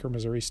like Drake or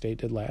Missouri State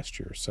did last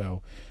year.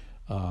 So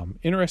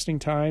interesting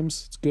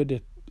times. It's good to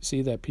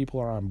see that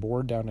people are on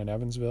board down in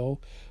Evansville.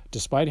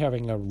 Despite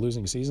having a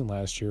losing season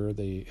last year,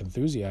 the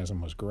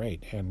enthusiasm was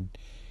great. And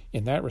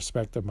in that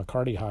respect, the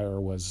McCarty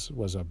hire was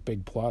a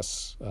big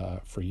plus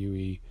for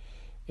UE,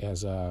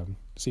 as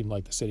seemed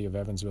like the city of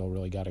Evansville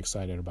really got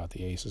excited about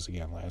the Aces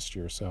again last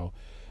year. So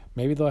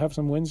maybe they'll have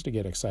some wins to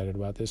get excited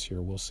about this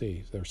year. We'll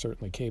see. They're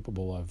certainly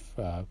capable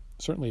of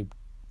certainly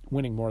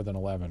winning more than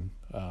 11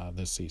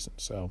 this season.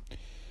 So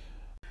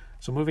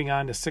moving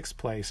on to 6th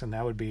place, and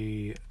that would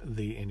be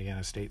the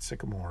Indiana State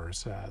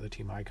Sycamores, the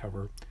team I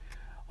cover.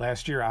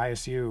 Last year,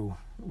 ISU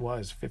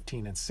was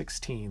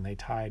 15-16. They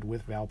tied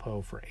with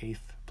Valpo for 8th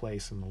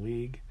place in the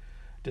league.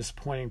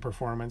 Disappointing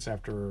performance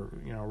after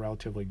a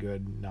relatively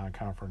good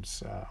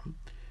non-conference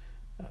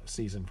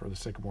season for the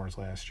Sycamores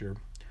last year.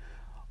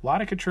 A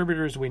lot of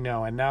contributors we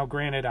know, and now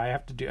granted, I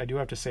do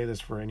have to say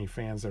this for any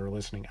fans that are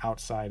listening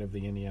outside of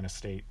the Indiana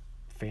State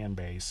fan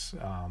base.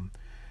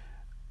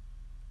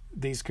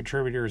 These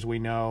contributors we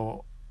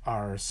know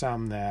are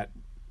some that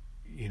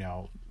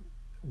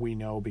we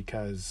know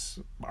because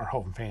our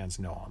home fans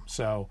know them.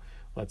 So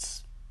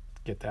let's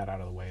get that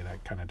out of the way,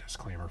 that kind of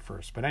disclaimer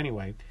first. But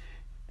anyway,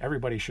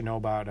 everybody should know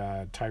about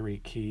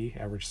Tyreek Key.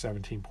 Averaged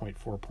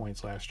 17.4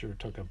 points last year.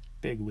 Took a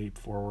big leap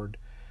forward.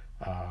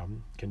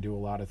 Can do a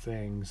lot of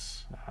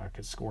things.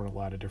 Could score in a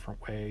lot of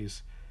different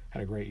ways.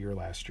 Had a great year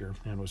last year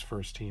and was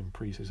first team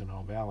preseason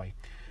All-Valley.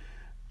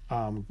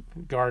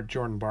 Guard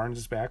Jordan Barnes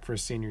is back for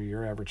his senior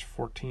year. Averaged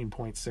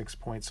 14.6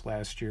 points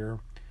last year.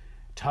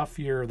 Tough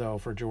year, though,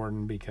 for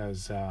Jordan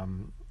because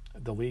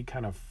the league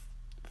kind of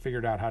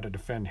figured out how to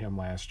defend him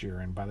last year,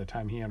 and by the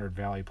time he entered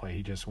Valley play,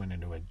 he just went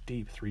into a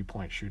deep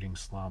three-point shooting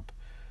slump.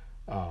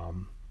 A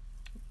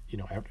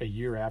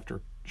year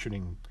after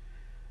shooting,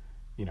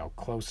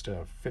 close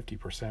to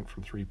 50%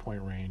 from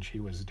three-point range, he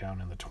was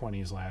down in the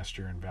 20s last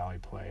year in Valley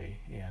play,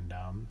 and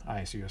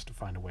ISU has to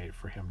find a way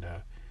for him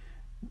to,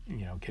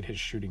 get his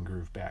shooting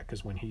groove back,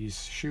 because when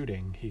he's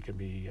shooting, he can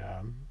be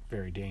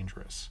very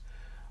dangerous.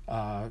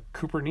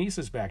 Cooper Neese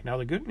is back. Now,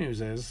 the good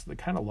news is they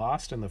kind of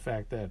lost in the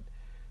fact that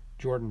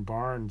Jordan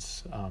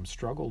Barnes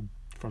struggled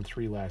from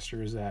 3 last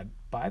year, is that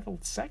by the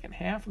second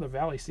half of the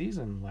Valley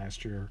season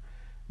last year,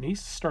 Neese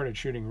started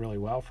shooting really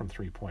well from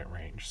three-point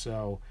range.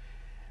 So,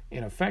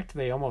 in effect,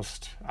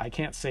 I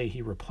can't say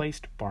he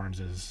replaced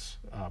Barnes's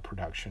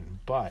production,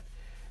 but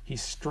he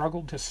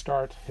struggled to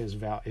start his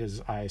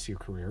ISU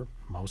career.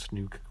 Most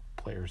new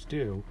players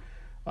do.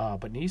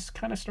 But Neese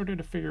kind of started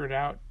to figure it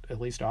out,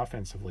 at least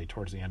offensively,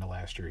 towards the end of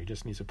last year. He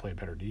just needs to play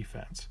better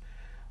defense.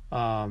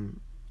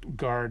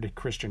 Guard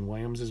Christian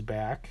Williams is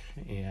back,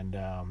 and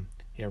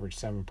he averaged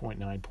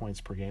 7.9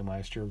 points per game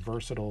last year.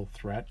 Versatile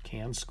threat,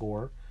 can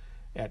score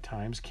at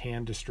times,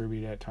 can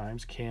distribute at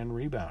times, can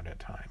rebound at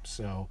times.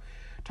 So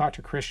talked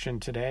to Christian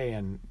today,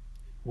 and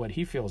what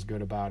he feels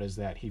good about is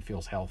that he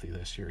feels healthy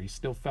this year. He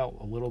still felt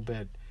a little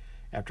bit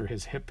after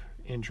his hip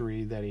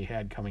injury that he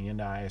had coming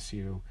into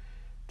ISU.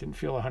 Didn't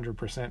feel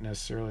 100%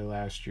 necessarily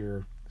last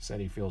year.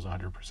 Said he feels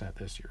 100%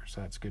 this year.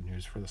 So that's good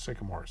news for the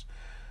Sycamores.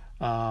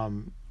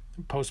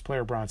 Post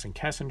player Bronson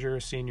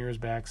Kessinger, senior, is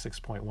back,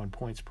 6.1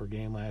 points per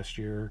game last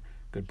year.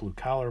 Good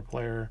blue-collar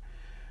player.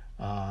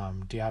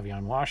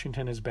 De'Avion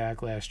Washington is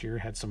back last year.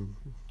 Had some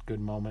good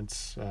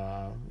moments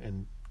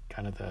in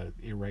kind of the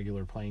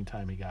irregular playing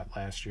time he got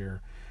last year.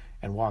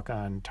 And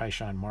walk-on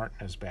Tyshawn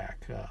Martin is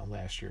back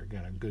last year.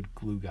 Again, a good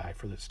glue guy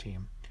for this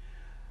team.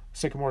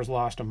 Sycamores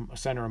lost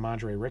center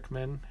Amandre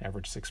Rickman,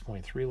 averaged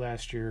 6.3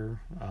 last year.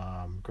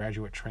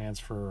 Graduate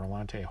transfer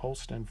Alante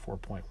Holston,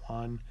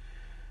 4.1.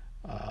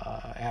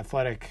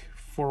 Athletic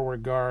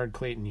forward guard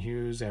Clayton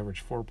Hughes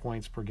averaged 4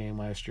 points per game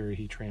last year.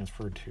 He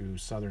transferred to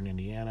Southern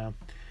Indiana.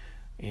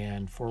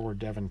 And forward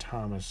Devin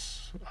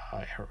Thomas,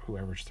 who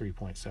averaged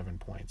 3.7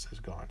 points,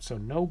 is gone. So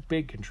no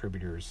big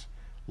contributors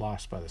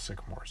lost by the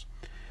Sycamores.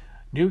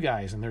 New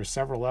guys, and there's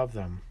several of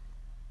them.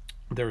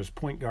 There's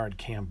point guard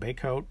Cam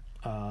Baycoat,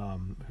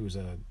 who's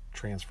a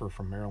transfer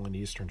from Maryland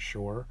Eastern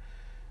Shore.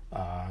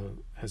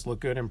 Has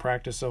looked good in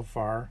practice so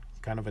far.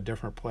 Kind of a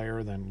different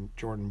player than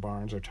Jordan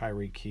Barnes or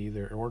Tyreek Key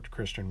or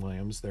Christian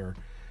Williams. They're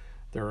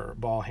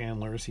ball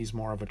handlers. He's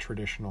more of a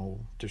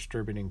traditional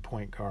distributing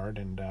point guard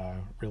and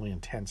really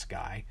intense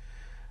guy.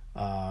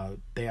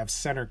 They have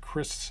center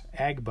Chris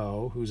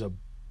Agbo, who's a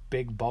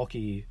big,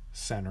 bulky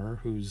center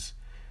who's,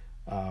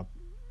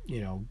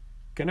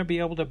 going to be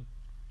able to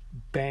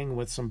bang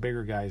with some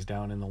bigger guys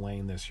down in the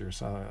lane this year.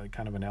 So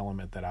kind of an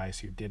element that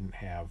ISU didn't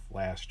have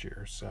last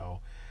year. So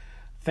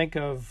think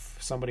of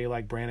somebody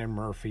like Brandon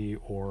Murphy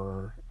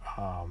or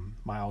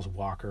Miles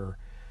Walker.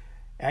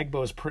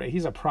 Agbo's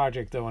he's a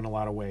project though in a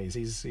lot of ways.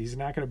 He's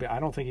not going to be. I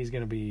don't think he's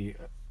going to be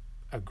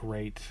a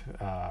great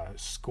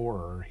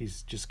scorer.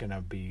 He's just going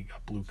to be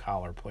a blue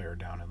collar player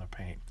down in the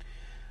paint.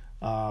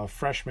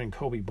 Freshman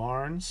Kobe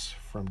Barnes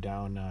from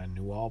down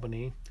New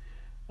Albany,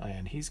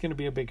 and he's going to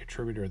be a big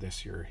contributor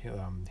this year.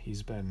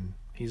 He's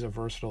a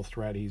versatile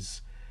threat.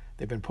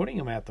 They've been putting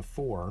him at the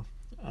 4,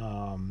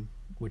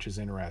 which is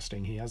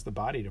interesting. He has the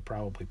body to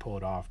probably pull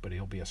it off, but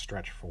he'll be a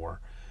stretch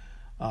 4.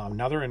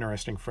 Another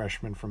interesting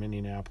freshman from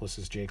Indianapolis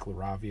is Jake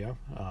LaRavia,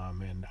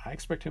 and I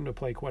expect him to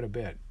play quite a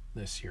bit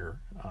this year.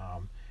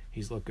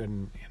 He's looked good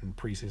in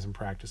preseason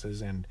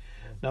practices, and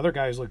another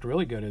guy who's looked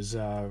really good is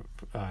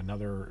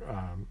another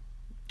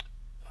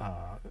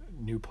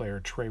new player,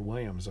 Trey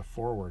Williams, a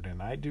forward,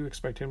 and I do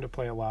expect him to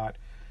play a lot.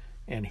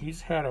 And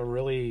he's had a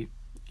really,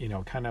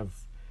 kind of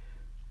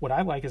what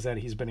I like is that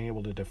he's been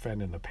able to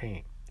defend in the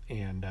paint,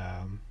 and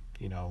a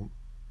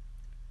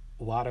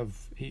lot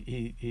of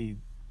he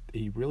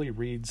really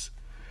reads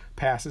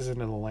passes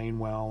into the lane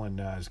well, and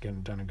has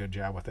done a good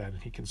job with that.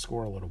 And he can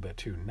score a little bit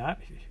too. Not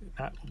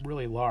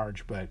really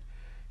large, but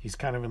he's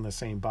kind of in the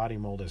same body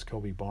mold as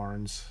Kobe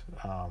Barnes,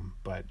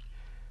 but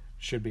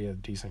should be a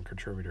decent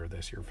contributor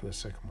this year for the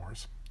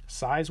Sycamores.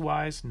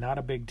 Size-wise, not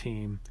a big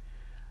team.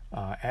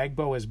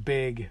 Agbo is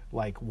big,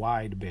 like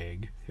wide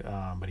big,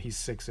 but he's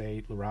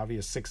 6'8". LaRavia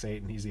is 6'8",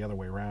 and he's the other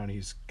way around.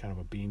 He's kind of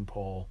a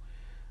beanpole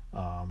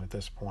at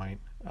this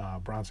point.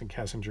 Bronson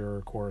Kessinger,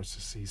 of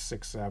course, he's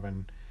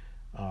 6'7",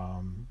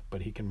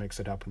 but he can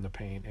mix it up in the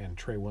paint. And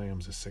Trey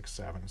Williams is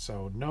 6'7".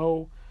 So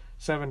no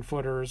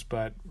 7-footers,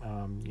 but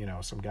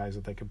some guys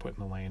that they could put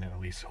in the lane and at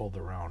least hold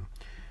their own.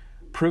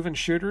 Proven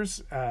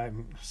shooters,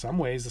 in some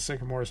ways the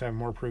Sycamores have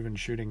more proven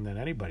shooting than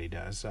anybody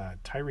does.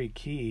 Tyreek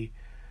Key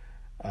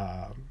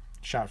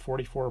shot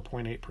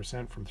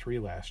 44.8% from 3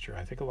 last year.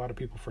 I think a lot of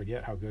people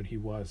forget how good he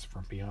was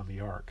from beyond the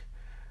arc.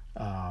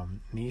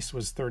 Neese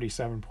was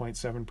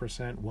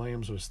 37.7%.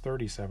 Williams was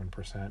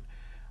 37%.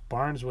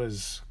 Barnes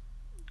was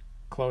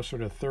closer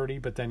to 30,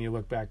 but then you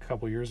look back a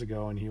couple years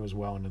ago and he was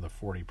well into the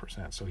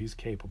 40%. So he's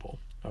capable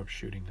of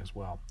shooting as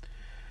well.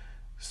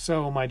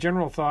 So my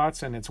general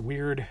thoughts, and it's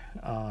weird,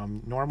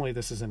 normally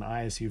this is an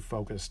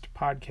ISU-focused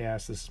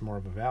podcast. This is more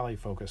of a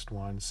Valley-focused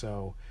one.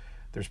 So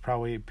there's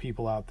probably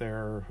people out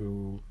there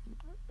who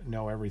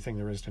know everything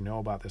there is to know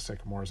about the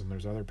Sycamores, and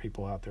there's other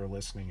people out there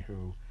listening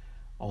who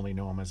only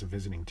know them as a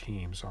visiting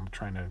team. So I'm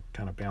trying to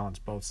kind of balance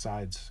both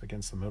sides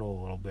against the middle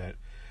a little bit.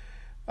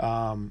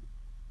 But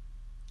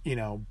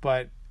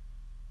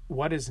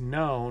what is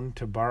known,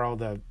 to borrow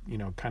the,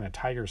 kind of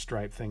tiger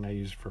stripe thing I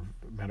use for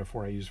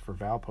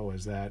Valpo,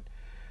 is that,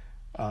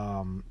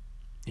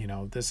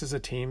 this is a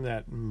team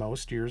that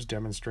most years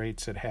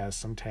demonstrates it has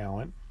some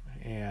talent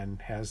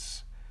and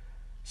has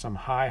some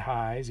high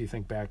highs. You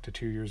think back to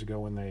 2 years ago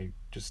when they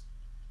just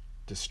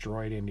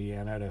destroyed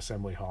Indiana at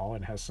Assembly Hall,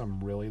 and has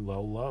some really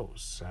low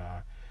lows.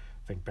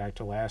 Think back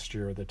to last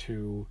year, the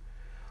 2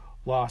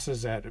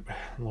 losses at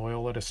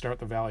Loyola to start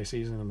the Valley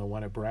season and the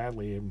one at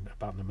Bradley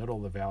about in the middle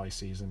of the Valley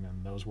season,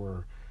 and those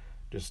were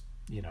just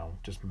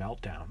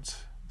meltdowns.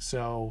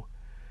 So,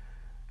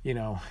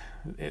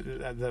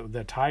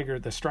 the Tiger,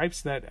 the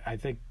stripes that I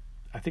think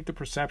the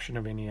perception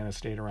of Indiana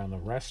State around the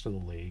rest of the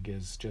league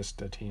is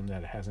just a team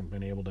that hasn't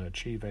been able to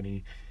achieve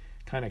any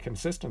kind of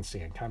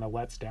consistency and kind of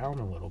lets down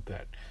a little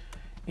bit.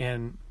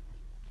 And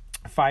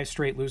 5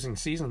 straight losing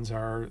seasons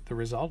are the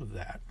result of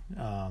that.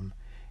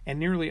 And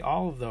nearly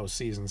all of those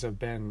seasons have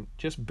been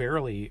just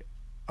barely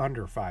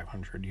under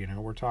 500.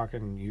 We're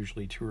talking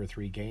usually 2 or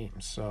 3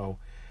 games. So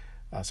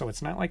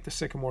it's not like the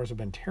Sycamores have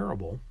been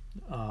terrible,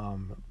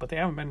 but they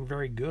haven't been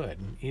very good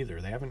either.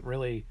 They haven't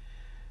really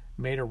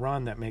made a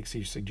run that makes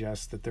you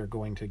suggest that they're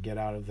going to get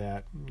out of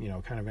that,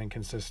 kind of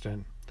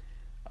inconsistent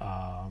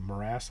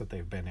morass that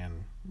they've been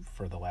in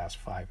for the last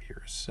 5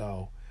 years.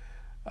 So,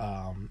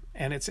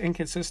 and it's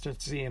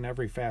inconsistency in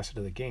every facet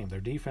of the game.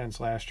 Their defense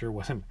last year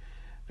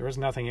there was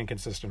nothing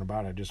inconsistent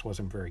about it. It just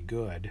wasn't very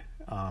good.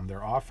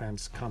 Their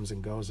offense comes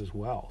and goes as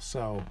well.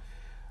 So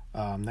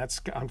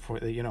that's,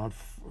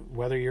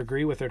 whether you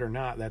agree with it or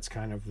not, that's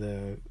kind of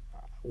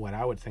what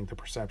I would think the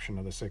perception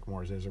of the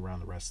Sycamores is around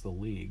the rest of the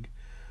league.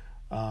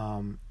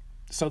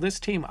 So this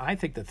team, I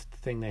think the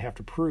thing they have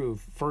to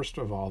prove, first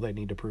of all, they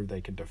need to prove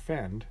they can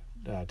defend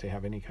to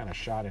have any kind of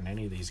shot in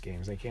any of these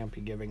games. They can't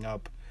be giving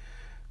up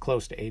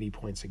close to 80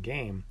 points a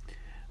game.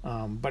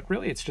 But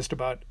really it's just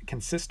about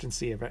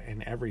consistency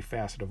in every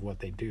facet of what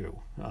they do,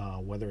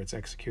 whether it's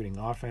executing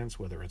offense,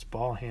 whether it's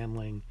ball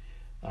handling,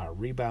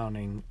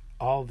 rebounding,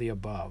 all of the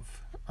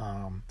above.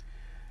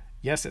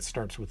 Yes, it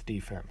starts with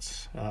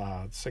defense.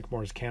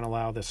 Sycamores can't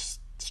allow this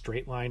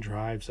straight line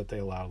drives that they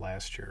allowed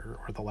last year,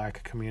 or the lack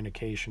of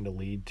communication to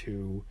lead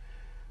to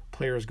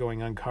players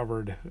going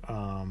uncovered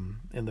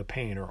in the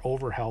paint or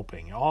over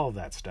helping. All of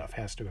that stuff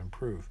has to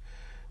improve.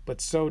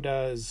 But so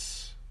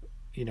does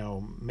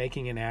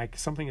making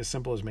something as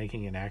simple as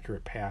making an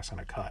accurate pass on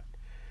a cut.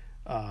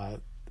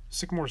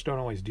 Sycamores don't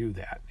always do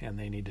that, and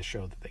they need to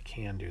show that they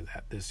can do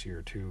that this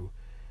year to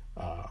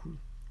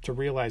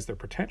realize their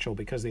potential,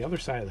 because the other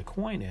side of the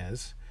coin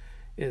is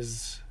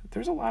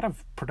there's a lot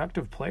of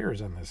productive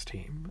players on this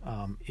team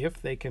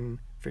if they can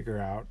figure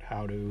out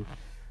how to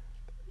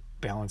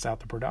balance out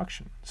the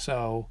production.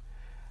 So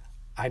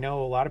I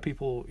know a lot of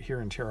people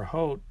here in Terre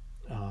Haute,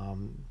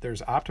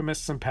 there's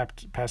optimists and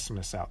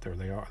pessimists out there.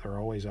 There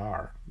always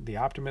are. The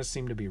optimists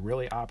seem to be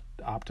really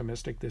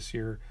optimistic this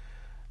year.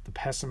 The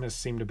pessimists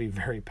seem to be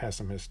very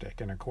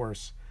pessimistic. And of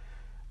course,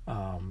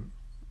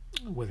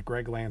 with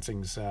Greg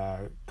Lansing's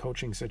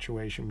coaching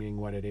situation being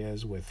what it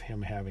is, with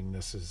him having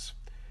this is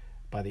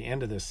by the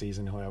end of this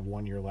season, he'll have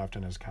 1 year left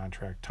in his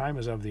contract. Time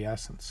is of the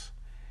essence,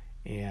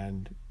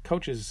 and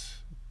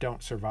coaches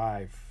don't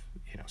survive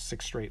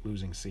 6 straight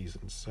losing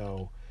seasons.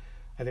 So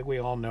I think we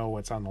all know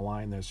what's on the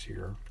line this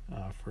year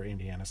for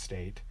Indiana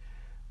State,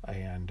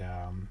 and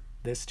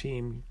this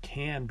team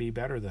can be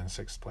better than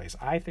 6th place.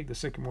 I think the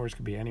Sycamores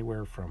could be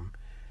anywhere from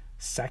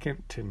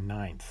 2nd to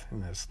 9th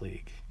in this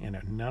league, and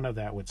none of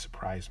that would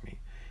surprise me.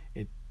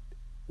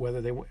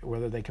 Whether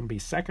they can be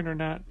 2nd or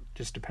not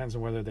just depends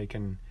on whether they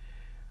can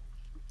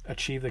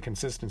achieve the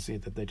consistency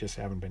that they just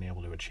haven't been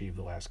able to achieve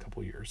the last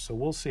couple of years. So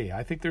we'll see.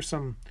 I think there's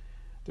some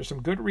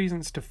good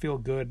reasons to feel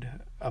good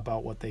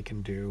about what they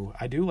can do.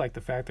 I do like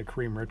the fact that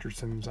Kareem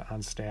Richardson's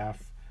on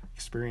staff,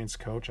 experienced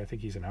coach. I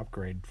think he's an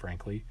upgrade,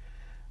 frankly.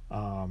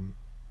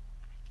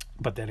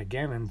 But then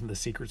again, in the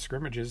secret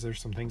scrimmages, there's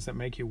some things that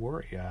make you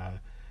worry. A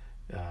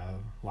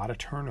lot of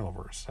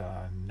turnovers,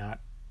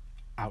 not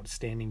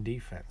outstanding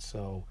defense.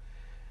 So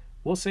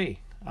we'll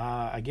see.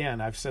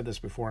 Again, I've said this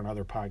before in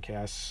other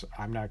podcasts.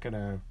 I'm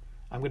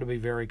going to be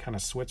very kind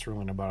of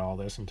Switzerland about all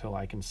this until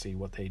I can see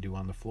what they do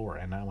on the floor.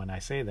 And now when I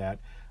say that,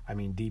 I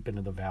mean deep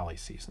into the Valley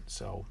season.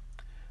 So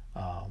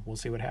we'll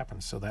see what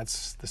happens. So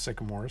that's the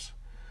Sycamores.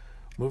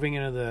 Moving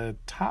into the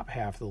top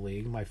half of the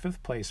league, my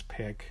 5th place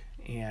pick,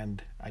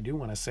 and I do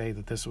want to say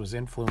that this was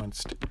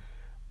influenced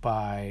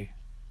by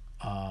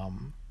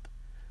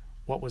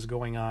what was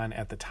going on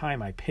at the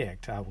time I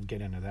picked. I will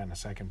get into that in a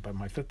second, but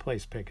my 5th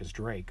place pick is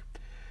Drake.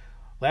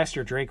 Last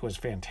year, Drake was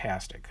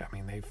fantastic. I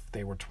mean,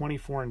 they were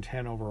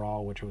 24-10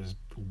 overall, which was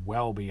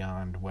well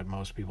beyond what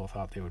most people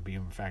thought they would be.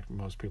 In fact,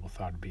 most people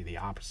thought it would be the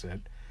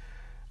opposite.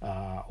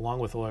 Along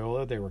with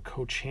Loyola, they were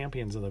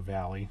co-champions of the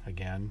Valley.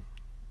 Again,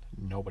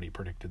 nobody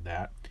predicted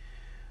that.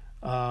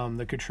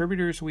 The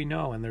contributors we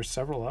know, and there's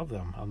several of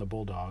them on the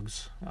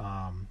Bulldogs.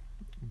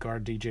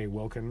 Guard DJ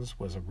Wilkins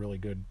was a really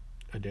good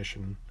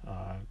addition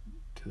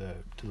to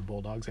the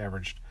Bulldogs.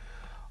 Averaged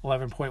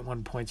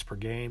 11.1 points per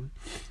game.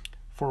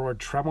 Forward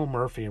Tremel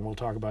Murphy, and we'll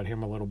talk about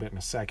him a little bit in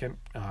a second.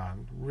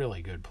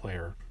 Really good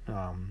player.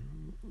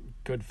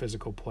 Good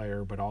physical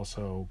player, but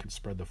also could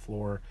spread the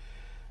floor.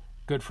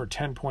 Good for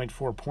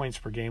 10.4 points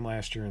per game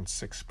last year and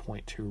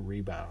 6.2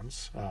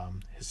 rebounds.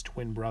 His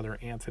twin brother,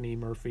 Anthony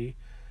Murphy,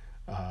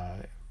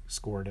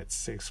 scored at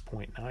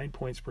 6.9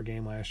 points per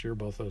game last year.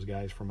 Both those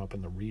guys from up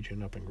in the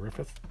region, up in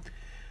Griffith.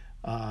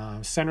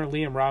 Center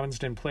Liam Robbins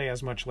didn't play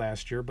as much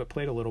last year, but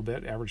played a little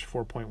bit. Averaged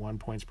 4.1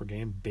 points per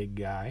game. Big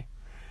guy.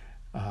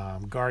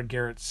 Guard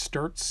Garrett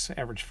Sturtz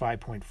averaged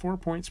 5.4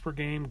 points per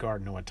game.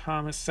 Guard Noah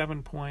Thomas,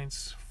 7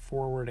 points.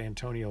 Forward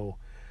Antonio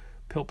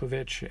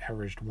Pilpovich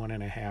averaged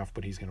 1.5,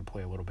 but he's going to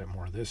play a little bit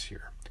more this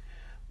year.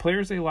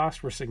 Players they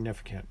lost were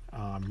significant.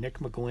 Nick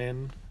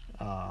McGlynn,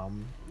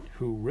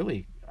 who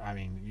really, I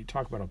mean, you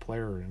talk about a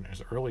player in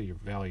his early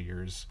Valley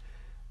years,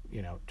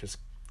 just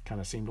kind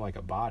of seemed like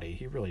a body.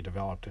 He really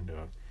developed into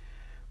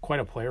quite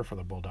a player for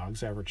the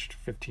Bulldogs. Averaged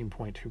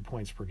 15.2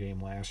 points per game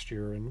last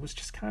year and was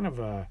just kind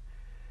of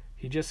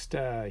he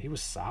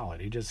was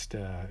solid.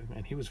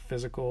 And he was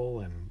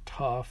physical and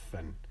tough,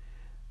 and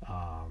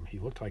he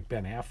looked like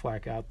Ben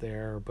Affleck out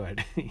there, but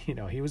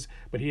he was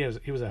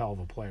a hell of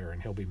a player,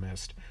 and he'll be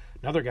missed.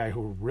 Another guy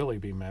who will really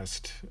be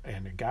missed,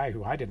 and a guy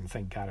who I didn't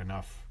think got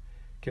enough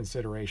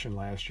consideration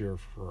last year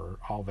for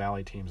all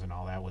Valley teams and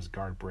all that, was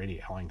guard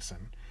Brady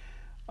Ellingson.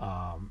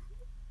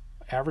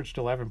 Averaged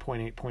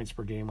 11.8 points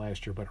per game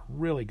last year, but a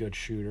really good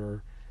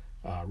shooter.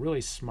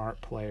 Really smart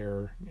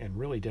player, and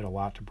really did a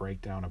lot to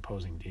break down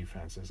opposing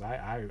defenses.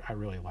 I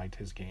really liked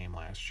his game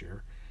last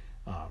year.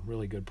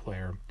 Really good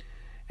player.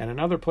 And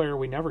another player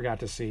we never got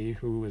to see,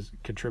 who was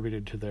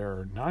contributed to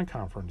their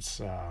non-conference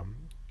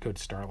good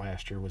start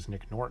last year, was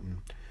Nick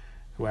Norton,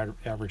 who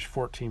averaged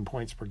 14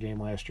 points per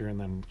game last year, and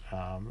then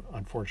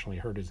unfortunately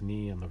hurt his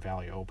knee in the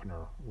Valley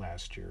opener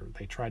last year.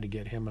 They tried to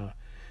get him a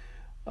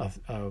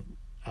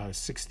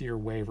 6th-year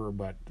waiver,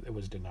 but it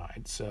was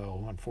denied.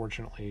 So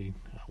unfortunately,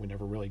 we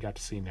never really got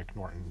to see Nick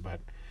Norton,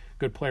 but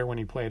good player when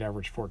he played.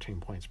 Averaged 14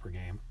 points per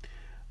game.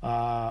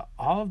 All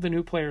of the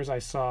new players I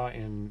saw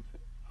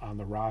on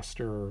the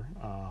roster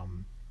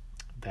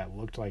that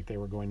looked like they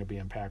were going to be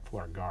impactful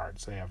are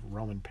guards. They have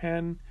Roman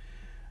Penn,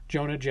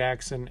 Jonah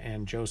Jackson,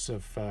 and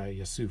Joseph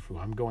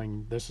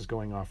Yasufu. This is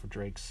going off of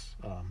Drake's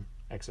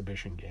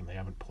exhibition game. They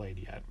haven't played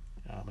yet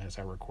as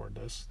I record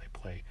this. They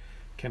play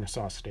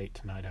Kennesaw State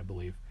tonight, I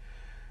believe.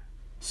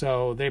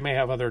 So they may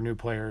have other new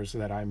players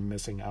that I'm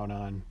missing out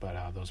on,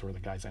 but those were the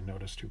guys I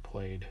noticed who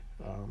played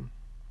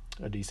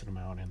a decent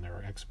amount in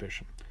their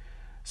exhibition.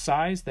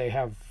 Size, they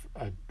have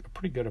a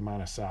pretty good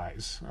amount of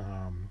size.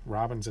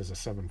 Robbins is a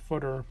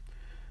 7-footer.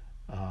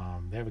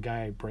 They have a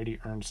guy, Brady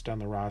Ernst, on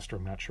the roster.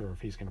 I'm not sure if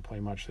he's going to play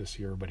much this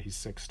year, but he's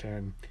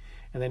 6'10".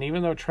 And then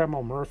even though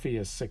Tremel Murphy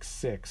is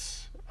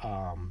 6'6",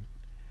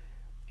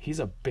 he's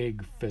a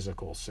big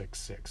physical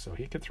 6'6", so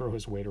he could throw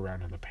his weight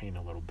around in the paint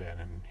a little bit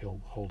and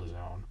he'll hold his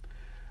own.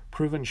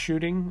 Proven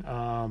shooting,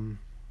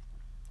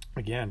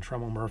 again,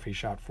 Tremel Murphy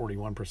shot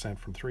 41%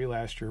 from 3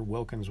 last year.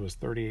 Wilkins was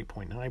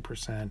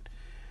 38.9%.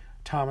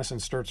 Thomas and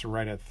Sturtz are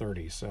right at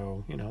 30,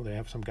 so, they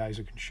have some guys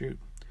who can shoot.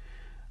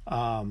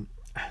 I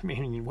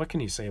mean, what can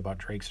you say about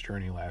Drake's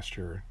journey last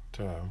year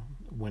to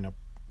win a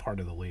part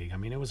of the league? I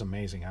mean, it was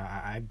amazing.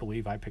 I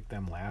believe I picked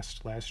them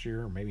last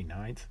year, or maybe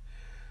 9th.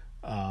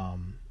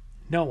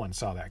 No one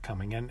saw that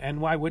coming,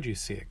 and why would you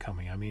see it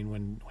coming? I mean,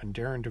 when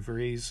Darren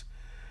DeVries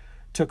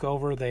took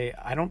over,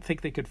 I don't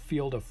think they could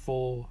field a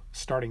full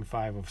starting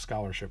 5 of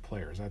scholarship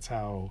players. That's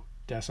how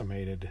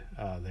decimated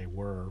they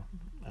were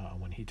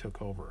when he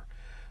took over.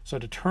 So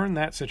to turn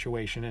that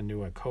situation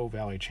into a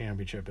Co-Valley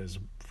championship is,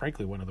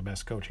 frankly, one of the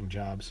best coaching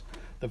jobs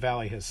the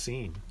Valley has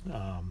seen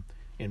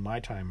in my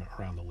time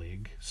around the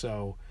league.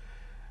 So,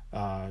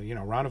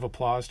 round of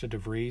applause to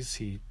DeVries.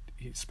 He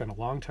spent a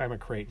long time at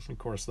Creighton. Of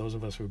course, those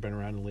of us who've been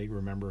around the league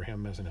remember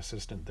him as an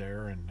assistant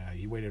there, and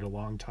he waited a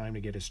long time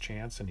to get his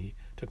chance, and he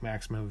took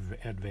maximum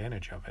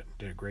advantage of it.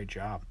 Did a great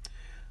job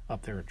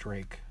up there at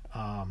Drake.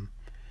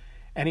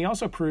 And he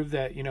also proved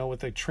that,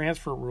 with the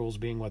transfer rules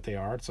being what they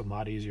are, it's a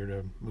lot easier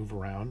to move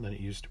around than it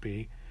used to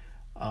be.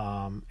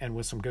 And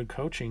with some good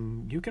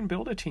coaching, you can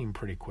build a team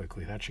pretty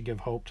quickly. That should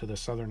give hope to the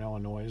Southern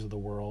Illinois of the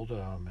world,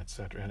 et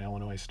cetera, and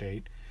Illinois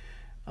State.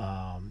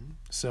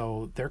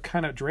 So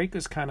Drake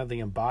is kind of the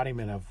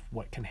embodiment of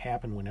what can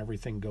happen when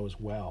everything goes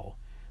well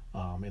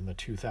in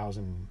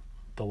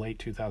the late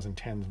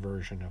 2010s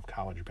version of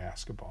college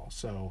basketball.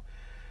 So,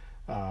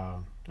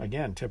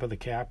 again, tip of the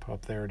cap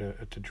up there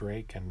to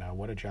Drake, and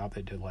what a job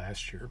they did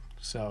last year.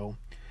 So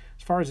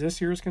as far as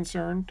this year is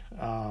concerned,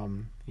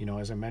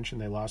 as I mentioned,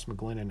 they lost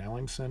McGlynn and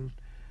Ellingson,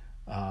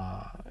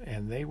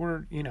 and they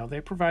were,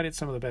 they provided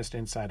some of the best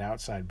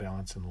inside-outside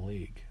balance in the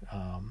league.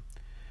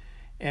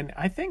 And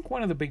I think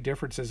one of the big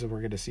differences that we're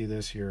going to see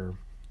this year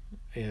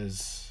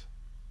is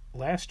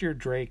last year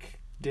Drake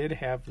did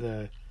have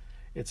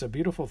it's a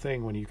beautiful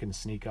thing when you can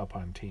sneak up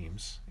on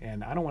teams.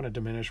 And I don't want to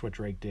diminish what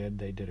Drake did.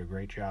 They did a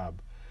great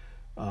job.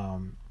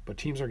 But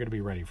teams are going to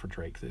be ready for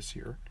Drake this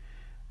year.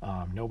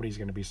 Nobody's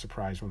going to be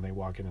surprised when they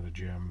walk into the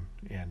gym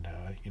and,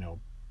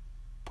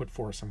 put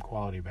forth some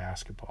quality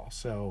basketball.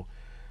 So,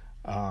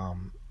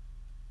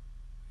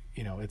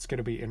 it's going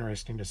to be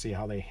interesting to see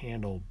how they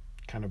handle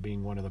kind of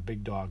being one of the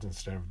big dogs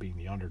instead of being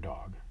the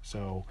underdog.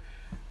 So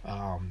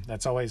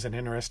that's always an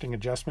interesting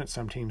adjustment.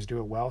 Some teams do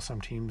it well, some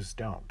teams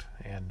don't.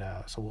 And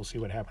so we'll see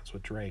what happens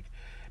with Drake.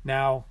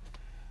 Now,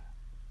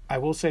 I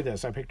will say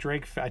this. I picked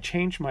Drake. I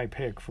changed my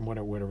pick from what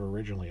it would have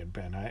originally had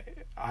been.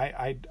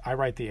 I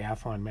write the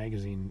Athlon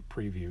magazine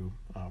preview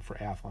for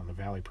Athlon, the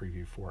Valley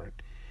preview for it.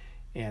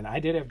 And I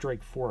did have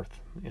Drake 4th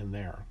in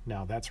there.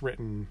 Now,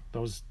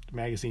 those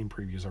magazine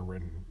previews are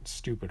written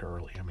stupid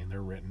early. I mean,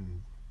 they're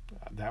written,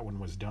 that one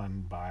was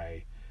done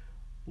by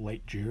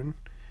late June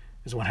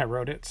is when I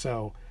wrote it.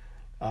 So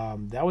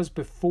that was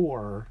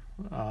before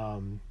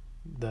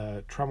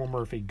the Tremel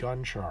Murphy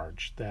gun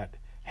charge that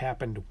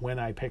happened when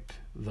I picked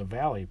the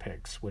Valley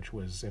picks, which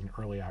was in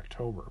early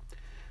October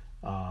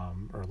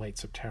or late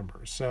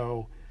September.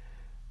 So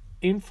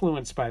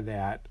influenced by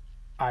that,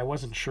 I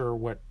wasn't sure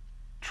what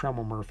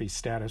Tremel Murphy's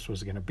status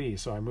was going to be,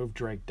 so I moved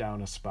Drake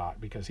down a spot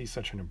because he's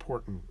such an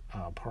important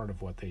part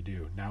of what they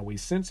do. Now, we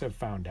since have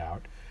found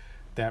out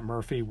that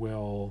Murphy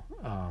will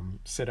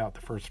sit out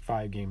the first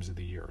 5 games of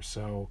the year,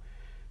 so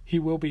he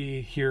will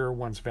be here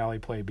once Valley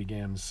play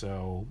begins.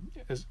 So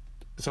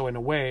in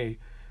a way,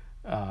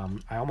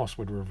 I almost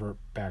would revert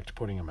back to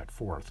putting him at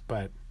 4th,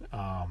 but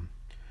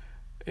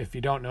if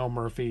you don't know,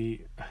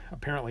 Murphy,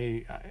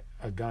 apparently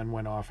a gun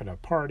went off at a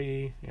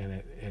party and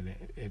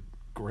it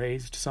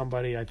grazed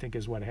somebody, I think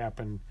is what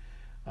happened.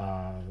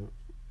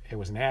 It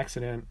was an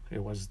accident.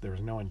 There was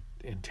no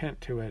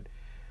intent to it.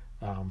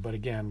 But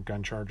again,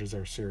 gun charges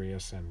are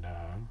serious, and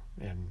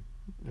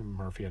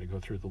Murphy had to go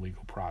through the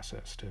legal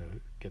process to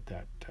get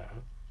that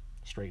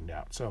straightened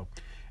out. So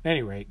at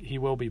any rate, he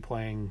will be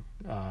playing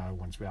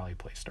once Valley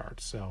play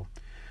starts. So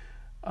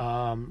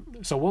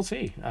we'll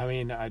see. I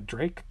mean,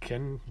 Drake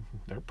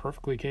they're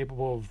perfectly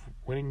capable of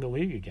winning the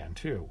league again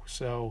too.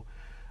 So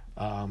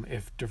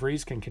if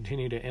DeVries can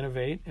continue to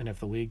innovate, and if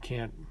the league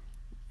can't,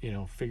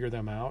 figure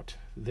them out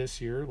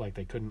this year like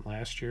they couldn't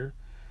last year,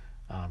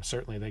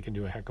 certainly they can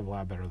do a heck of a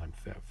lot better than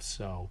 5th.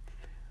 So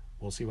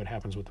we'll see what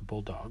happens with the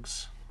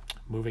Bulldogs.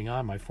 Moving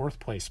on, my 4th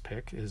place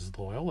pick is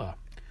Loyola.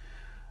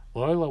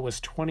 Loyola was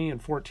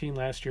 20-14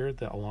 last year,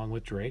 along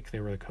with Drake. They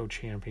were the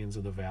co-champions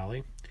of the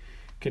Valley.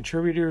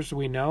 Contributors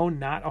we know,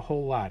 not a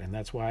whole lot, and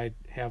that's why I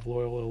have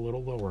Loyola a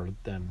little lower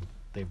than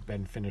they've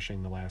been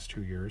finishing the last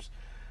 2 years.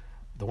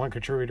 The one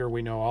contributor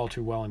we know all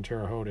too well in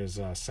Terre Haute is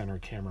center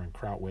Cameron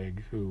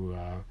Krautwig, who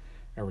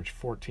averaged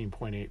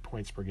 14.8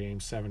 points per game,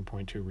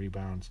 7.2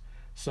 rebounds.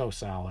 So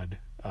solid,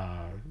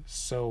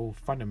 so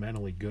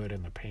fundamentally good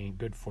in the paint,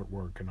 good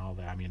footwork and all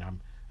that. I mean,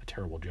 I'm a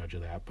terrible judge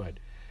of that, but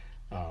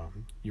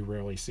you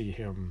rarely see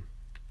him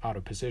out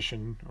of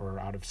position or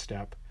out of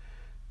step.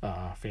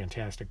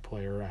 Fantastic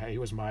player. He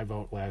was my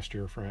vote last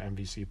year for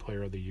MVC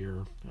Player of the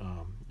Year.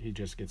 He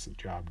just gets the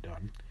job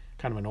done.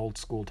 Kind of an old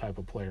school type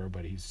of player,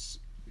 but he's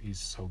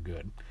so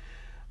good.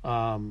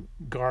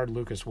 Guard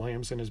Lucas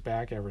Williamson is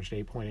back, averaged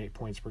 8.8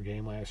 points per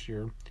game last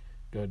year.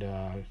 Good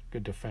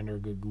defender,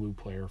 good glue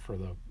player for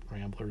the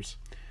Ramblers.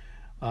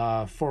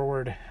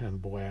 Forward,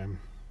 and boy, I'm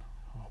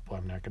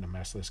not going to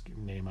mess this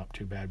name up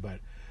too bad, but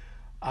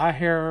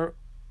Aher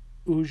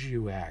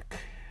Ujuak.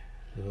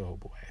 Oh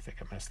boy, I think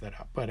I messed that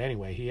up. But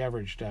anyway, he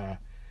averaged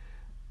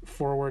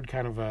forward,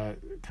 kind of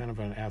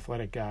an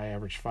athletic guy,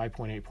 averaged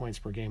 5.8 points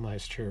per game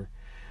last year.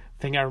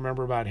 Thing I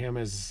remember about him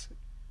is,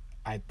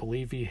 I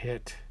believe he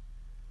hit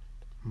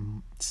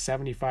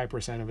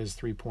 75% of his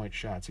 3-point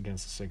shots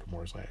against the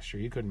Sycamores last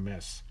year. You couldn't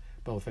miss,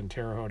 both in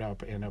Terre Haute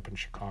up in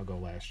Chicago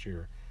last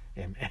year.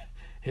 And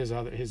his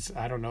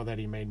I don't know that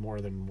he made more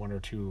than 1 or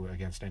 2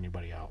 against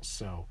anybody else.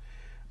 So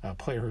a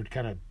player who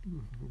kind of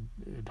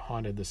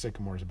haunted the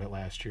Sycamores a bit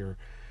last year.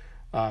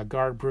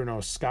 Guard Bruno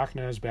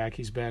Skakna is back.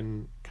 He's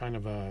been kind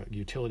of a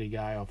utility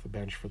guy off the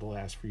bench for the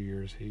last few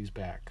years. He's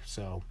back.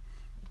 So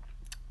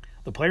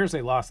the players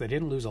they lost, they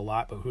didn't lose a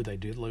lot, but who they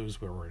did lose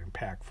were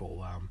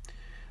impactful.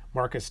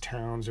 Marcus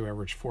Towns, who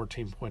averaged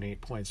 14.8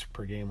 points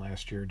per game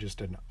last year,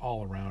 just an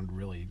all-around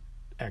really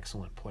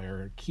excellent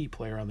player, key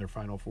player on their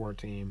Final Four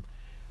team,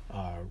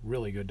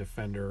 really good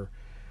defender,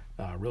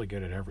 really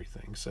good at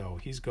everything. So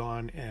he's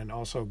gone. And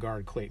also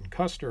guard Clayton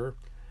Custer,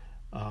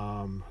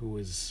 who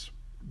was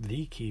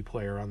the key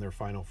player on their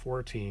Final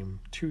Four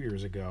team 2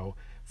 years ago,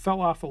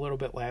 fell off a little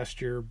bit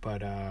last year,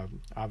 but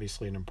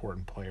obviously an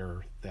important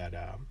player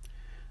that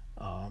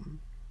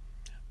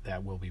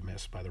will be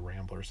missed by the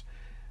Ramblers.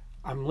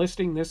 I'm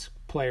listing this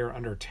player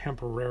under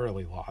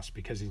temporarily lost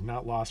because he's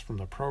not lost from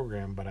the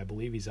program, but I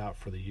believe he's out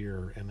for the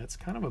year, and it's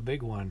kind of a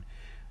big one.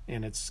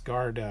 And it's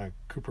guard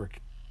Cooper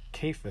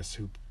Kafis,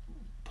 who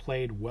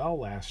played well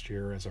last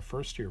year as a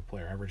first-year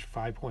player, averaged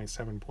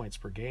 5.7 points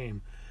per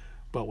game,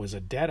 but was a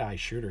dead-eye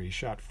shooter. He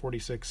shot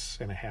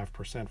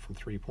 46.5% from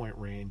three-point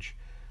range.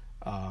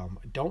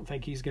 Don't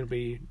think he's going to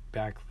be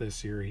back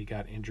this year. He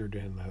got injured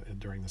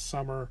during the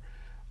summer.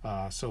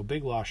 So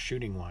big loss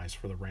shooting-wise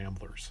for the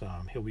Ramblers.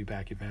 He'll be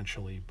back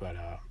eventually, but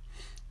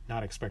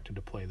not expected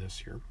to play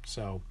this year.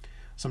 So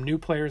some new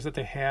players that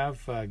they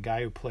have. A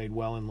guy who played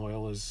well in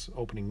Loyola's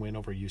opening win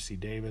over UC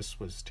Davis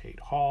was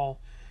Tate Hall.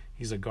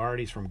 He's a guard.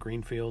 He's from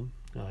Greenfield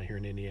here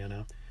in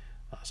Indiana.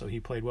 So he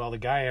played well. The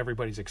guy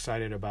everybody's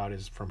excited about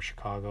is from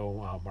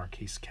Chicago,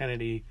 Marquise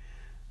Kennedy.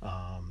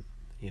 One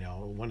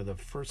of the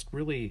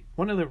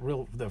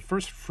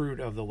first fruit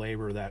of the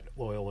labor that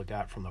Loyola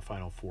got from the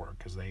Final Four,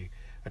 because they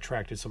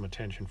attracted some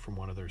attention from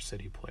one of their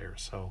city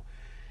players. So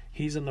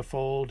he's in the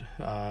fold.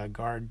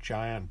 Guard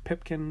John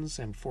Pipkins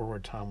and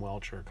forward Tom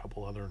Welch are a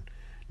couple other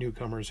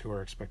newcomers who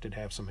are expected to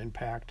have some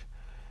impact.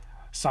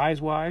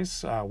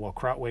 Size-wise,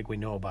 Krautwig we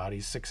know about.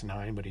 He's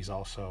 6'9", but he's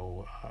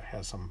also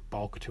has some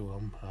bulk to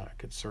him.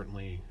 Could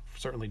certainly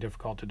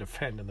difficult to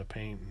defend in the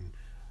paint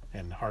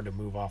and hard to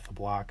move off the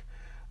block.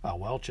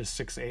 Welch is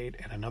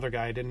 6'8", and another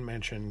guy I didn't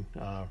mention,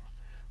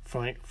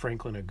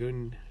 Franklin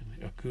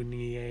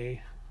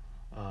Agunier,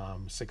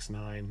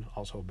 6'9",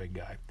 also a big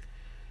guy.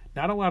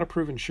 Not a lot of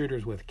proven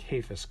shooters with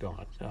Kafis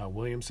gone.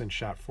 Williamson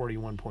shot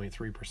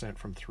 41.3%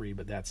 from three,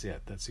 but that's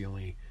it. That's the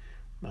only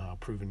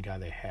proven guy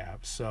they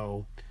have.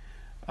 So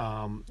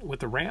with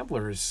the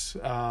Ramblers,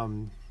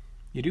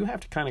 you do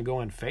have to kind of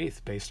go in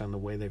faith based on the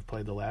way they've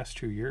played the last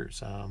 2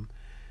 years.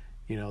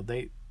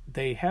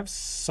 They have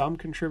some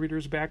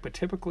contributors back, but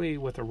typically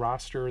with a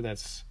roster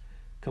that's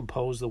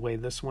composed the way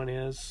this one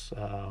is,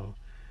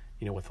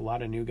 with a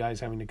lot of new guys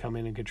having to come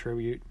in and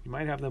contribute, you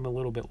might have them a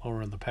little bit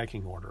lower in the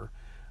pecking order.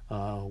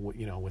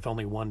 With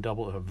only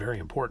a very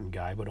important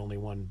guy, but only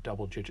one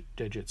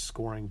double-digit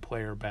scoring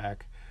player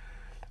back.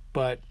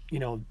 But,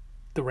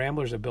 the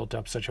Ramblers have built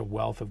up such a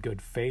wealth of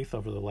good faith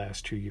over the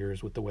last 2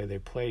 years with the way they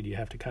played. You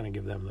have to kind of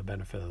give them the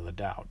benefit of the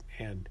doubt.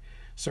 And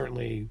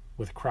certainly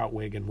with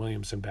Krautwig and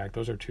Williamson back,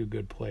 those are two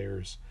good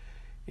players.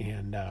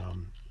 And,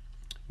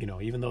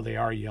 even though they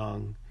are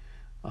young,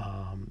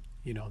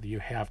 you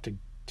have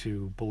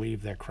to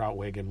believe that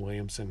Krautwig and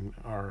Williamson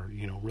are,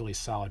 really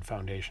solid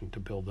foundation to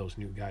build those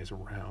new guys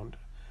around.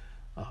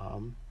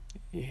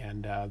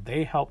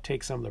 They help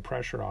take some of the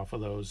pressure off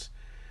of those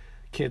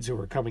kids who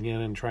are coming in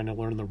and trying to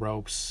learn the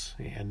ropes.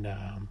 And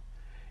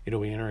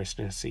it'll be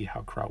interesting to see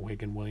how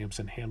Krautwig and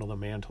Williamson handle the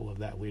mantle of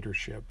that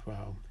leadership,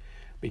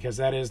 because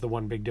that is the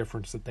one big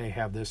difference that they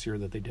have this year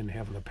that they didn't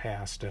have in the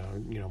past.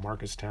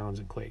 Marcus Towns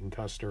and Clayton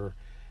Custer,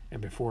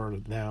 and before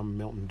them,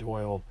 Milton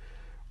Doyle,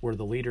 were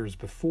the leaders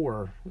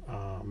before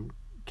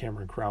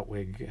Cameron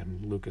Krautwig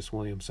and Lucas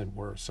Williamson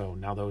were. So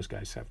now those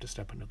guys have to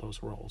step into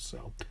those roles.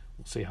 So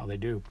we'll see how they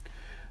do.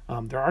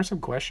 There are some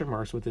question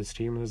marks with this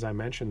team. As I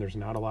mentioned, there's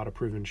not a lot of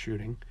proven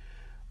shooting.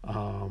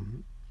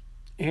 And,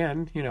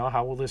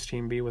 how will this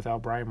team be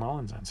without Brian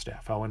Mullins on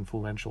staff? How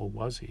influential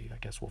was he? I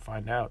guess we'll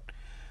find out.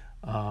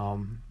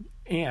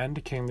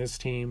 And can this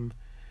team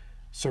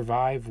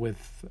survive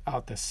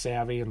without the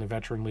savvy and the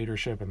veteran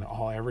leadership and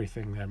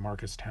everything that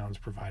Marcus Towns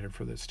provided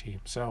for this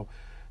team? So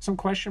some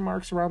question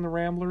marks around the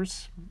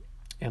Ramblers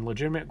and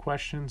legitimate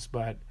questions,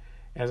 but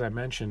as I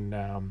mentioned,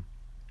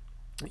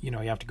 you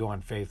have to go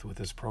on faith with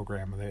this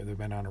program. They've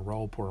been on a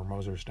roll. Porter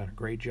Moser's done a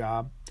great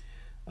job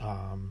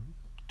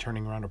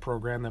turning around a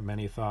program that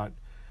many thought,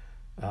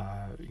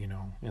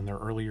 in their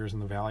early years in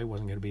the Valley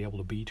wasn't going to be able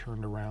to be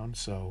turned around.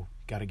 So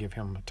got to give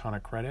him a ton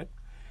of credit.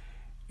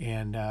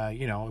 And,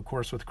 of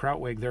course, with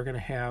Krautwig, they're going to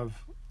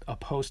have a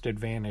post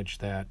advantage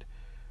that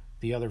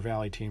the other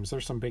Valley teams,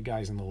 there's some big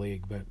guys in the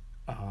league, but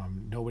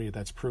nobody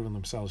that's proven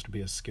themselves to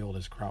be as skilled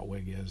as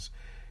Krautwig is.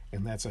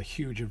 And that's a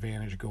huge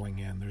advantage going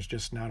in. There's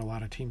just not a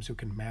lot of teams who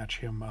can match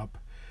him up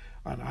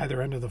on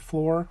either end of the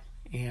floor.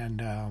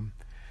 And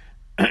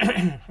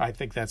I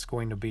think that's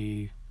going to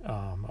be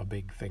a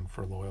big thing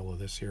for Loyola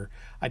this year.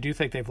 I do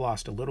think they've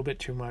lost a little bit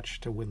too much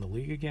to win the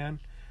league again,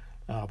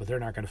 but they're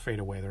not going to fade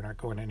away. They're not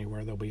going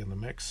anywhere. They'll be in the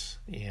mix,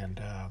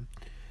 and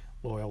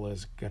Loyola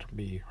is going to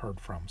be heard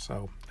from.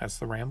 So that's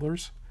the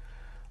Ramblers.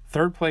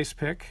 Third place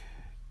pick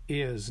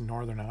is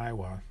Northern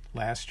Iowa.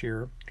 Last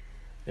year,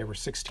 they were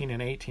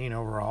 16-18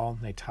 overall.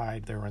 They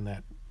tied. They were in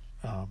that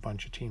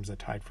bunch of teams that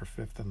tied for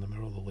fifth in the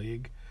middle of the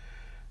league.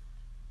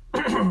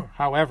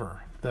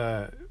 However,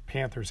 the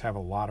Panthers have a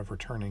lot of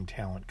returning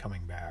talent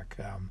coming back.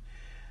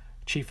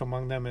 Chief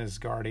among them is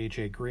guard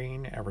A.J.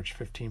 Green, averaged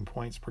 15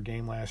 points per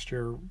game last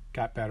year,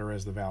 got better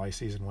as the Valley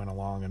season went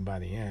along, and by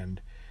the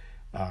end,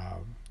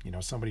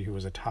 somebody who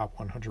was a top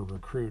 100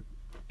 recruit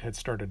had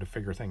started to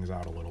figure things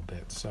out a little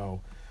bit.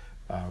 So,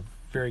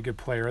 very good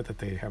player that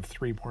they have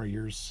 3 more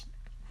years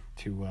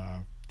to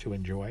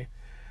enjoy.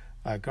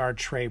 Guard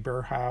Trey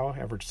Burhow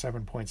averaged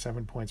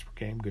 7.7 points per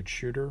game, good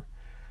shooter.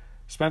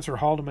 Spencer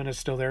Haldeman is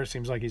still there.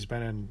 Seems like he's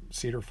been in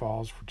Cedar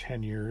Falls for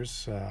 10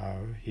 years.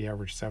 He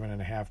averaged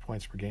 7.5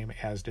 points per game,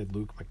 as did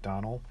Luke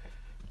McDonald.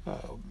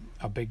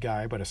 A big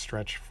guy, but a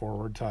stretch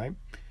forward type.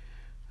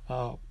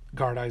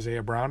 Guard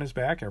Isaiah Brown is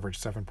back,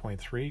 averaged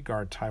 7.3.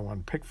 Guard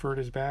Taiwan Pickford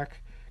is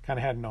back. Kind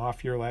of had an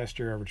off year last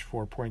year, averaged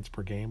 4 points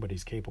per game, but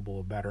he's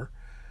capable of better.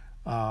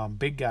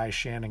 Big guy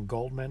Shannon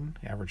Goldman,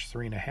 averaged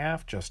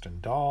 3.5. Justin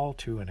Dahl,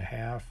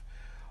 2.5.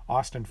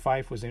 Austin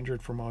Fife was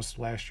injured for most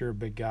last year.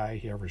 Big guy,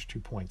 he averaged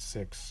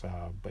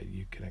 2.6, but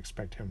you can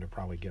expect him to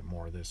probably get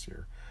more this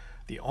year.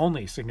 The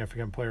only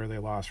significant player they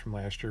lost from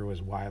last year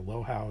was Wyatt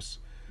Lohaus,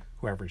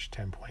 who averaged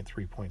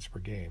 10.3 points per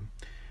game.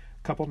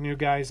 A couple new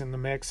guys in the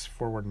mix: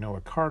 forward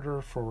Noah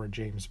Carter, forward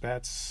James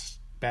Betts,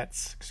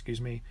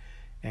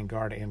 and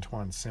guard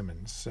Antoine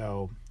Simmons.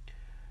 So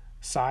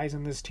size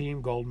in this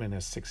team: Goldman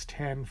is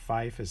 6'10",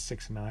 Fife is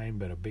 6'9",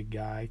 but a big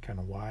guy, kind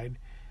of wide.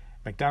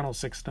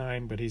 McDonald's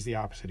 6'9", but he's the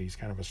opposite. He's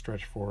kind of a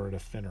stretch forward, a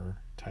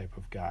thinner type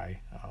of guy,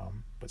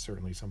 but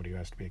certainly somebody who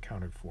has to be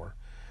accounted for.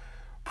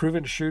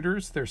 Proven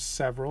shooters, there's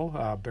several.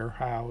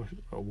 Burhow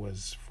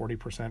was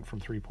 40% from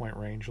three-point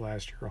range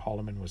last year.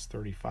 Haldeman was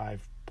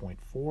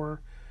 35.4.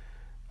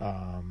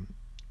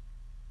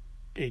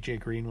 A.J.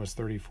 Green was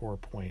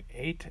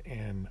 34.8,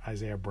 and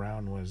Isaiah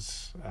Brown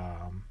was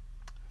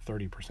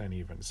 30%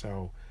 even.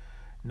 So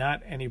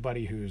not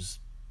anybody who's,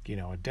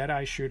 a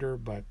dead-eye shooter,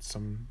 but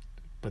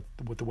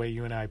with the way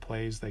UNI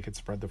plays, they could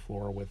spread the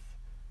floor with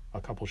a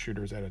couple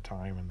shooters at a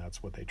time, and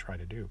that's what they try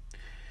to do.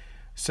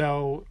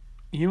 So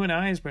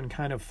UNI has been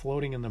kind of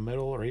floating in the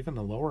middle or even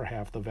the lower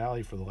half of the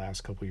Valley for the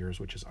last couple of years,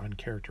 which is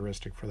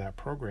uncharacteristic for that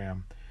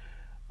program.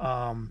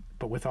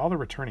 But with all the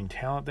returning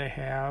talent they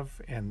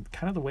have and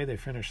kind of the way they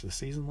finished the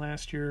season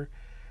last year,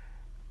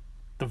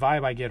 the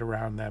vibe I get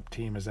around that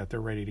team is that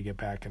they're ready to get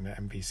back into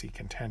MVC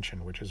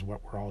contention, which is what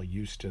we're all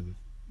used to,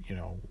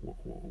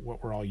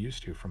 what we're all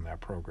used to from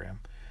that program.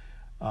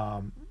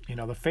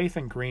 The faith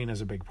in Green is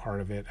a big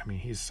part of it. I mean,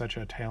 he's such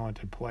a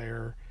talented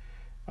player,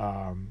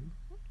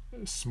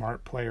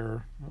 smart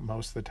player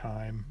most of the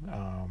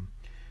time.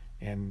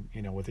 And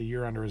with a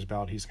year under his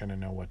belt, he's going to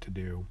know what to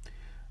do.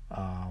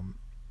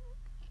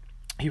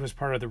 He was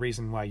part of the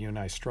reason why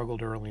UNI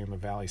struggled early in the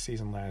Valley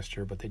season last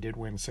year, but they did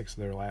win 6 of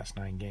their last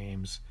 9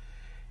 games.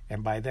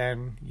 And by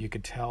then, you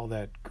could tell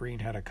that Green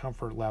had a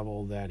comfort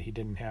level that he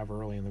didn't have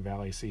early in the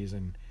Valley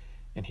season,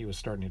 and he was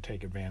starting to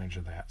take advantage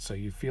of that. So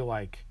you feel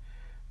like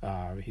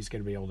he's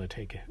going to be able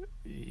to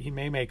he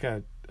may make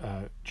a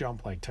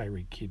jump like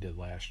Tyreek Key did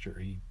last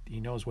year. He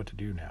knows what to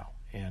do now,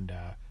 and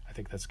I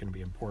think that's going to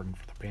be important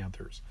for the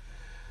Panthers.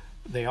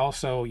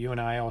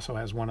 UNI also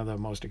has one of the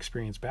most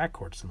experienced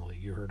backcourts in the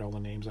league. You heard all the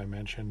names I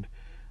mentioned.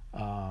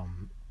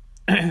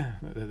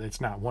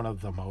 It's not one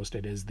of the most;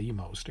 it is the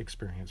most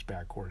experienced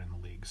backcourt in the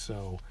league.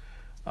 So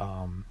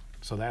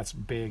that's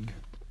big.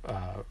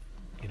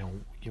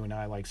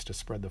 UNI likes to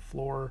spread the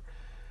floor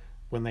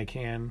when they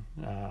can.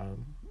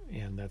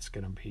 and that's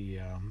going to be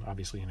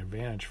obviously an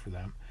advantage for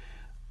them.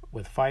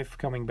 With Fife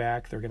coming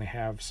back, they're going to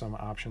have some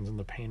options in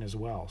the paint as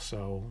well.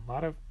 So a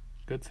lot of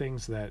good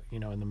things that,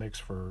 in the mix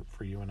for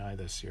UNI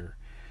this year.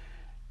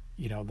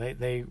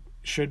 They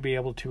should be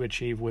able to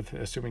achieve, with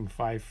assuming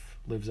Fife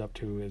lives up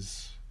to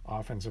his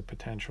offensive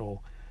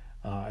potential,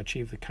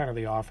 achieve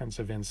the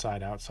offensive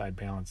inside-outside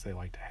balance they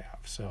like to have.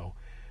 So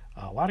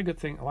a lot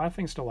of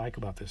things to like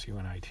about this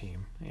UNI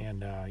team.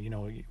 And,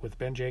 with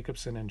Ben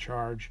Jacobson in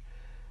charge,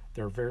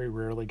 they're very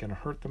rarely going to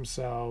hurt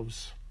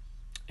themselves.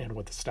 And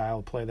with the style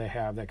of play they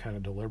have, that kind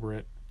of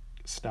deliberate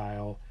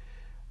style,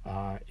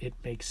 it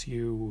makes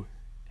you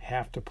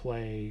have to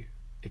play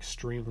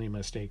extremely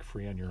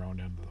mistake-free on your own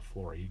end of the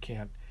floor. You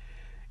can't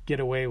get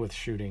away with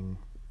shooting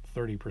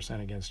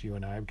 30% against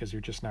UNI because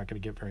you're just not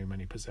going to get very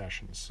many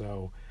possessions.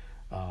 So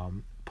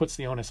puts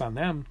the onus on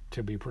them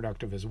to be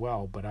productive as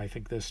well, but I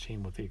think this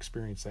team, with the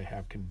experience they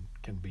have,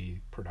 can be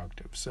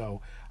productive.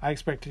 So I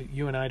expect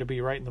UNI to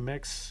be right in the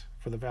mix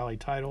for the Valley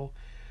title.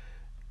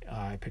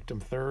 I picked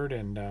them third,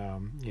 and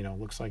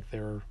looks like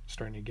they're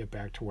starting to get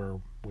back to where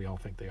we all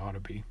think they ought to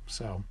be.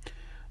 So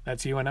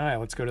that's UNI.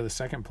 Let's go to the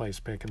second place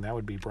pick, and that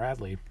would be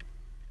Bradley.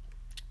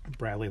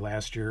 Bradley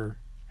last year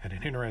had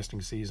an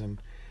interesting season,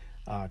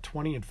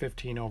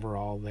 20-15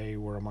 overall. They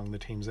were among the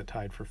teams that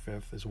tied for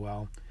fifth as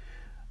well.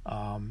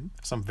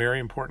 Some very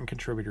important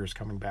contributors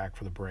coming back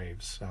for the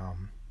Braves.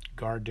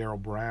 Guard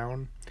Darryl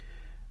Brown,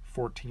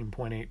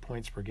 14.8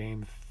 points per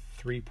game,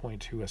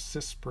 3.2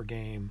 assists per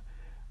game.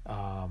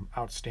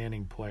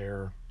 Outstanding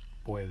player.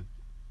 Boy,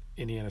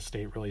 Indiana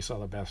State really saw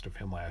the best of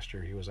him last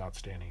year. He was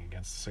outstanding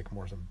against the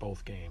Sycamores in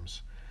both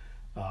games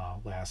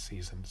last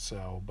season.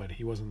 So, but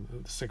the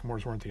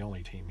Sycamores weren't the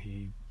only team.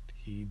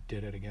 He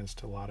did it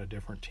against a lot of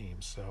different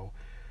teams. So,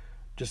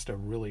 just a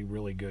really,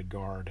 really good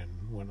guard,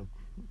 and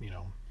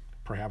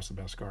perhaps the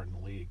best guard in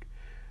the league.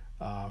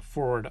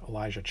 Forward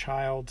Elijah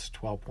Childs,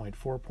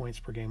 12.4 points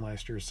per game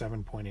last year,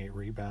 7.8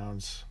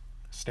 rebounds.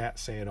 Stats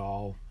say it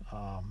all.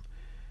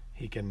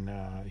 He can.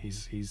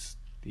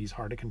 He's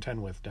hard to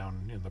contend with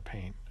down in the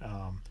paint.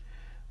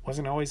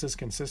 Wasn't always as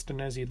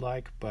consistent as he'd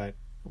like, but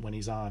when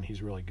he's on,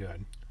 he's really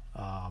good.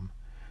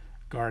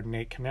 Guard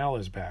Nate Cannell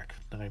is back,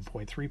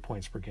 9.3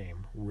 points per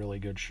game. Really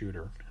good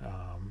shooter.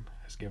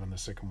 Has given the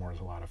Sycamores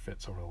a lot of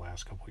fits over the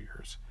last couple of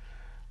years.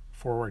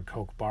 Forward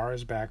Coke Barr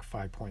is back,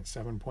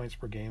 5.7 points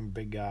per game.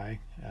 Big guy,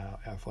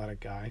 athletic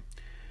guy.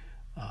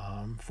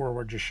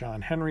 Forward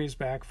Jashawn Henry is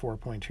back,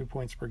 4.2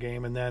 points per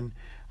game. And then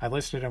I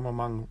listed him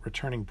among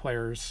returning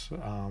players,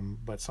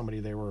 but somebody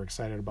they were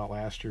excited about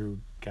last year who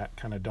got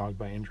kind of dogged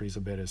by injuries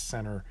a bit is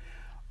center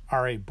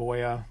R.A.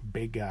 Boya,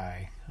 big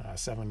guy,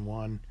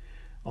 7'1",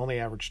 only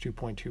averaged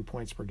 2.2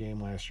 points per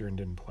game last year and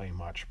didn't play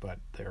much, but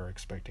they're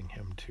expecting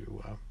him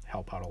to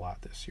help out a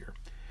lot this year.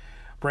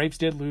 Braves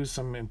did lose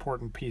some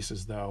important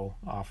pieces, though,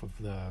 off of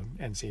the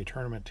NCAA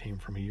tournament team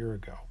from a year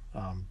ago.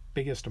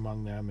 Biggest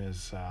among them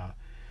is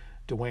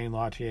Dwayne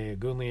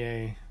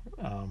Lautier-Agunlier,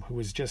 who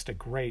was just a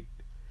great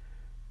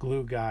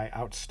glue guy,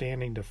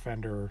 outstanding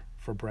defender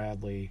for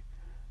Bradley,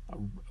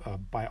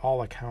 by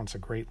all accounts a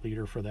great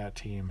leader for that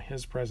team.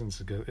 His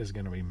presence is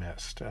going to be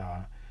missed.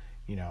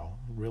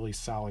 Really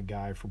solid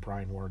guy for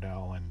Brian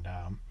Wardell, and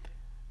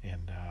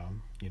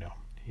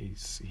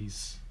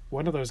he's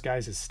one of those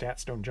guys. His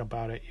stats don't jump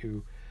out at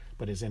you,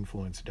 but his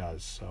influence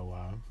does. So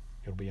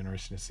it'll be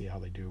interesting to see how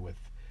they do with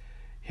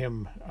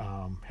him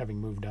having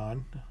moved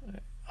on.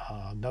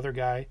 Another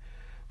guy,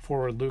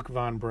 forward Luke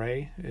Von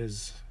Bray,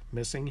 is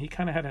missing. He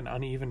kind of had an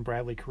uneven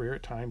Bradley career.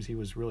 At times he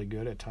was really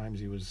good. At times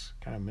he was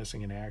kind of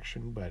missing in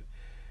action, but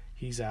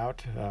he's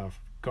out.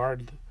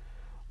 Guard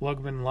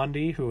Lugman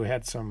Lundy, who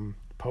had some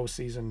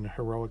postseason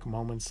heroic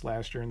moments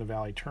last year in the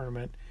Valley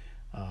Tournament,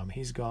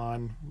 he's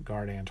gone.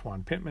 Guard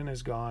Antoine Pittman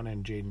is gone,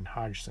 and Jaden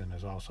Hodgson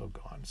is also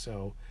gone.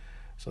 So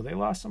they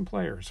lost some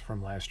players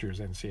from last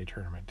year's NCAA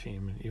tournament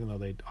team, even though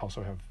they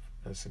also have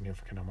a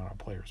significant amount of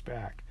players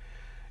back.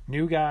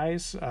 New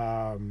guys,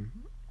 guard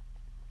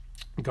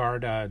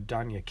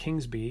Danya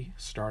Kingsby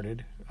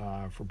started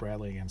for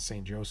Bradley against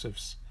St.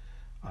 Joseph's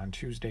on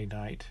Tuesday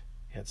night.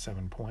 He had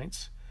 7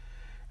 points.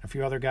 A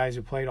few other guys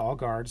who played, all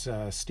guards,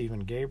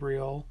 Stephen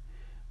Gabriel,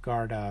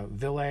 guard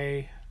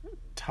Ville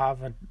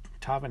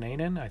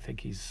Tavanainen. I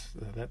think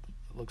that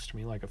looks to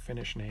me like a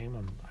Finnish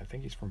name. I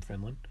think he's from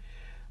Finland.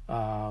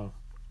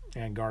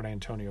 And guard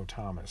Antonio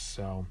Thomas.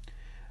 So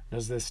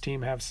does this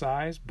team have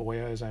size?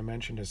 Boya, as I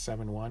mentioned, is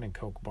 7'1", and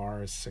Coke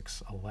Barr is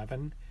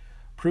 6'11".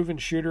 Proven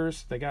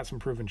shooters, they got some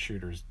proven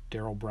shooters.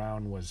 Darryl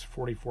Brown was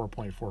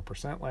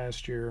 44.4%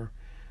 last year.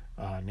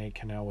 Nate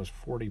Cannell was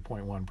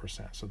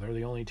 40.1%. So they're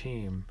the only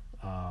team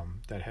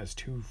that has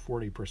two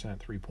 40%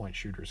 three-point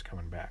shooters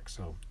coming back.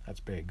 So that's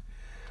big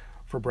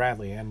for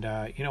Bradley. And,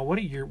 what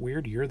a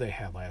weird year they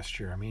had last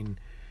year. I mean,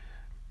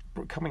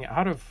 coming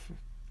out of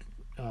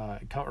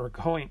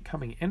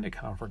coming into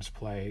conference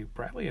play,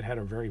 Bradley had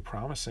a very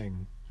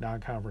promising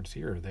non-conference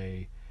year.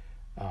 They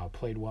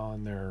played well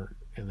in their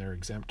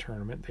exempt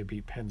tournament. They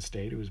beat Penn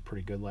State, who was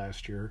pretty good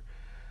last year.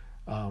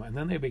 And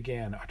then they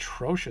began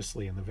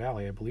atrociously in the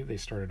Valley. I believe they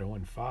started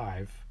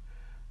 0-5.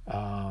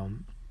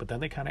 But then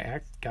they kind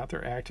of got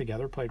their act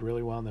together, played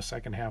really well in the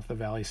second half of the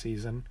Valley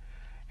season,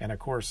 and of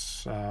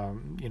course,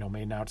 made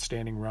an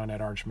outstanding run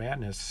at Arch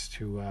Madness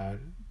to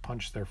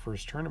punch their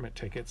first tournament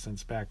ticket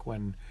since back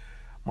when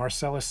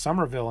Marcellus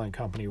Somerville and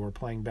company were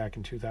playing back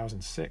in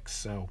 2006.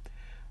 So,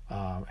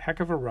 heck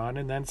of a run,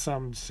 and then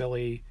some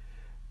silly,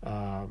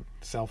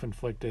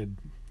 self-inflicted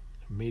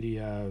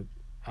media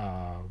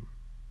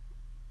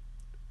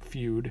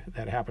feud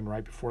that happened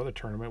right before the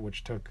tournament,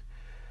 which took,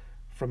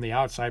 from the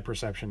outside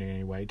perception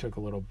anyway, took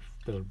a little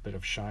bit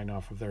of shine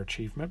off of their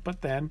achievement.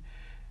 But then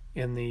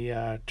in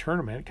the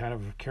tournament, kind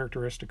of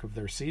characteristic of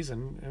their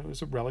season, it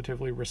was a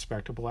relatively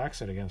respectable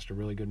exit against a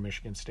really good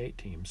Michigan State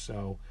team.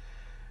 So,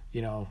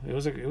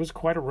 it was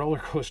quite a roller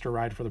coaster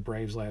ride for the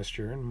Braves last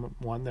year, and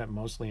one that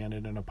mostly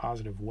ended in a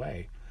positive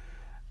way.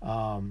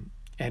 And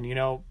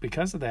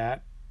because of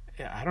that,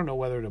 I don't know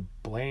whether to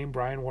blame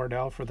Brian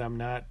Wardell for them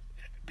not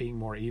being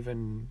more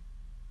even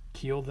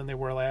keeled than they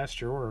were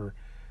last year,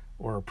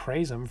 or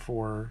praise him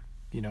for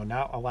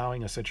not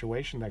allowing a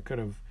situation that could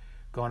have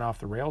gone off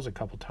the rails a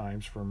couple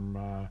times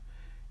from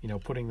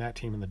putting that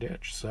team in the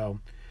ditch. So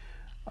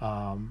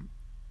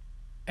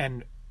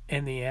and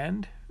in the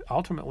end,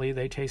 ultimately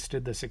they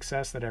tasted the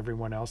success that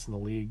everyone else in the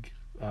league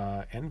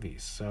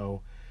envies.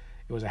 So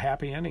it was a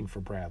happy ending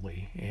for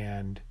Bradley,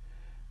 and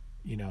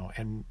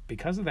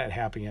because of that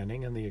happy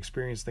ending and the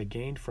experience they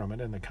gained from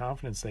it and the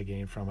confidence they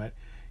gained from it,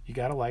 you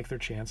got to like their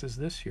chances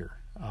this year.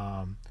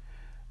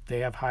 They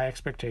have high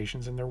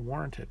expectations, and they're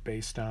warranted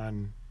based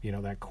on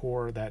that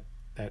core, that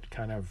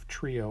kind of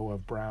trio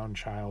of Brown,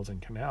 Childs,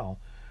 and Cannell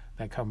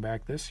that come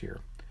back this year.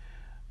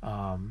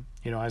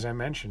 As I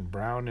mentioned,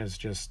 Brown is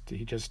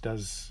he just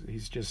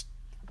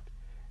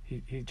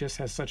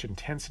has such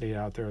intensity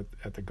out there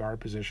at the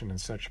guard position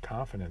and such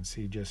confidence.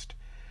 He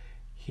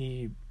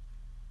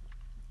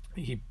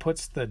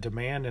puts the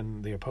demand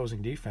in the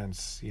opposing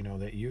defense,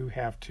 that you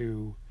have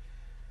to,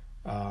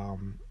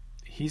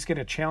 he's going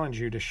to challenge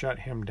you to shut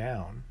him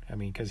down. I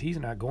mean, because he's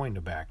not going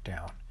to back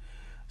down.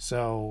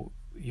 So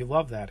you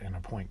love that in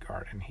a point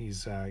guard, and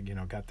he's,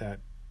 got that,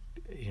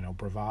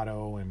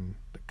 bravado and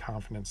the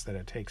confidence that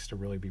it takes to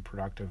really be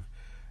productive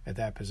at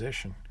that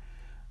position.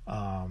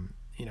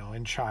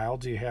 In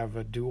Childs, you have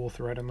a dual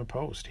threat in the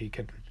post. He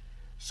can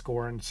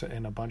score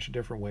in a bunch of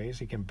different ways.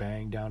 He can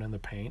bang down in the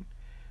paint.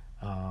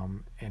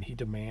 And he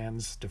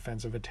demands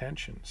defensive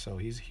attention, so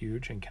he's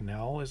huge. And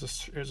Cannell is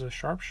a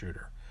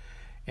sharpshooter,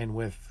 and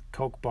with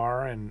Coke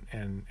Bar and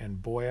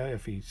Boya,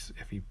 if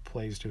he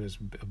plays to his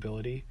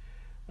ability,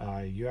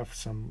 you have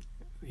some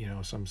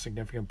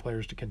significant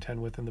players to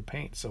contend with in the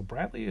paint. So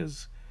Bradley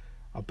is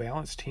a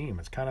balanced team.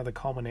 It's kind of the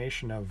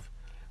culmination of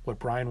what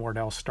Brian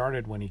Wardell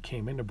started when he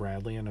came into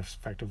Bradley and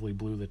effectively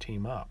blew the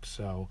team up.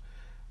 So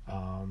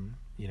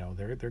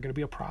they're going to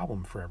be a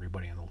problem for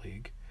everybody in the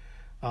league.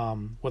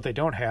 What they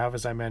don't have,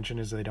 as I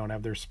mentioned, is they don't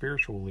have their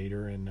spiritual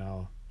leader in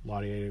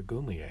Laudie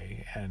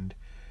Ogunleye. And,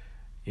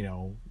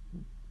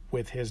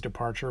 with his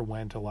departure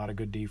went a lot of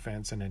good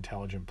defense and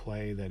intelligent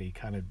play that he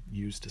kind of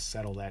used to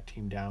settle that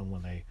team down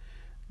when they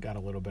got a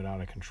little bit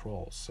out of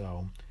control.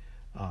 So,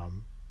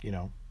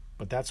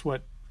 but that's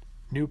what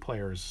new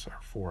players are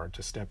for,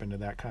 to step into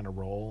that kind of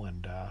role.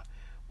 And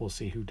we'll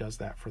see who does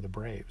that for the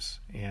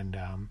Braves. And,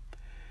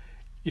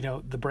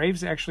 the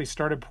Braves actually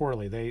started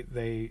poorly.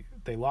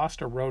 They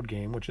lost a road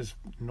game, which is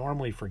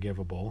normally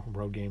forgivable.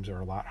 Road games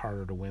are a lot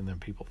harder to win than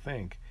people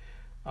think.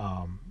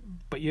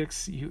 But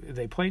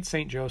they played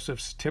St.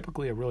 Joseph's,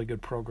 typically a really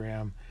good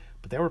program,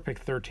 but they were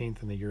picked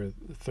 13th in the year,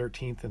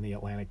 13th in the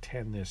Atlantic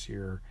 10 this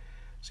year.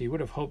 So you would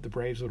have hoped the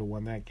Braves would have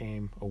won that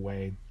game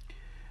away.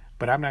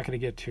 But I'm not going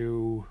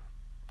to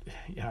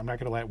I'm not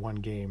going to let one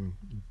game,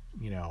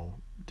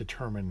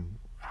 determine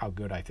how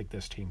good I think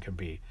this team can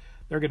be.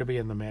 They're going to be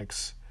in the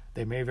mix.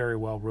 They may very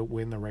well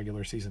win the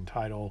regular season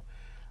title.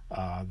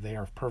 They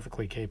are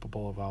perfectly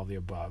capable of all the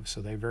above,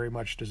 so they very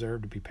much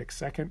deserve to be picked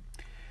second.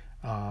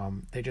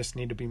 They just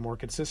need to be more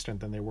consistent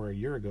than they were a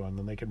year ago, and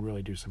then they can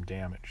really do some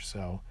damage.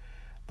 So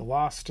the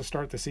loss to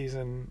start the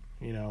season,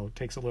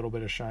 takes a little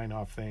bit of shine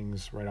off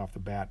things right off the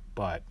bat,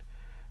 but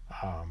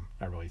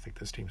I really think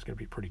this team is going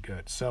to be pretty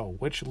good. So,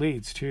 which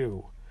leads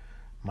to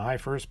my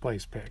first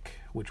place pick,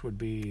 which would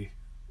be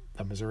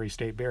the Missouri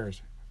State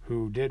Bears,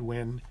 who did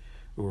win,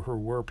 who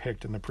were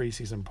picked in the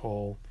preseason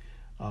poll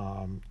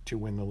to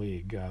win the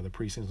league. The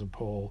preseason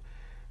poll,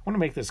 I want to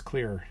make this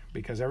clear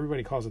because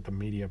everybody calls it the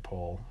media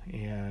poll,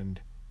 and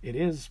it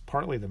is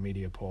partly the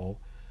media poll,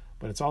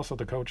 but it's also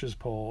the coaches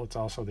poll, it's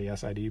also the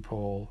SID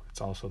poll,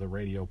 it's also the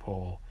radio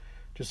poll.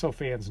 Just so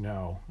fans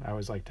know, I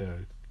always like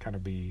to kind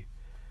of be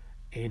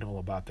anal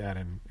about that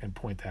and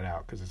point that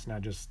out, because it's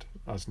not just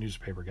us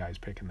newspaper guys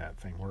picking that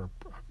thing. We're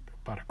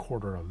about a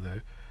quarter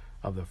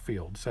of the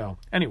field. So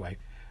anyway,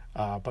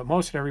 but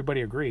most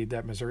everybody agreed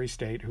that Missouri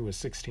State, who was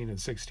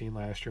 16-16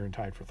 last year and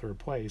tied for third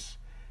place,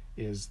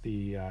 is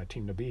the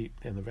team to beat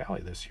in the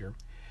Valley this year.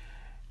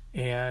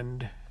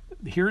 And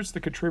here's the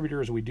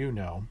contributors we do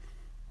know,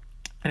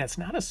 and it's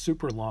not a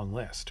super long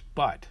list,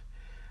 but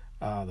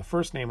The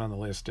first name on the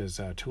list is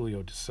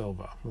Tulio da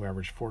Silva, who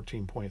averaged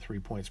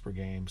 14.3 points per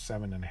game,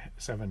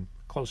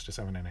 close to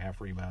 7.5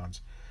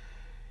 rebounds.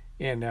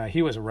 And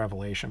he was a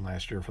revelation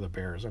last year for the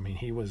Bears. I mean,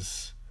 he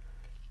was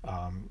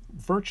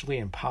virtually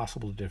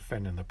impossible to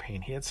defend in the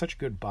paint. He had such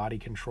good body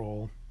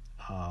control,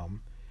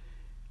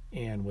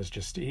 and was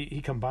just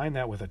he combined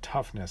that with a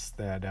toughness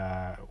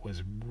that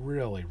was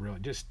really, really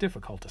just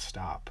difficult to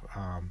stop.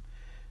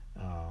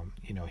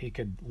 He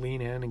could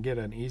lean in and get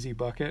an easy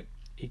bucket.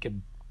 He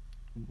could,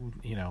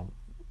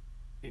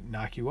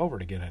 knock you over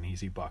to get an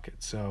easy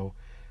bucket. So,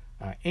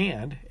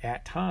 and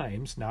at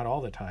times, not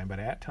all the time, but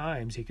at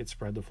times he could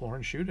spread the floor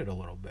and shoot it a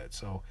little bit.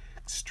 So,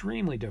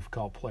 extremely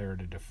difficult player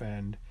to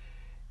defend,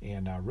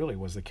 and really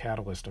was the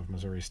catalyst of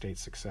Missouri State's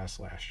success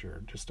last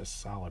year. Just a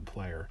solid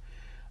player.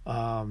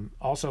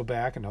 Also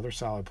back, another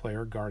solid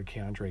player, guard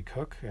Keandre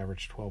Cook,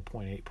 averaged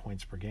 12.8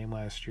 points per game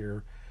last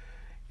year.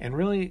 And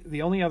really,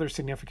 the only other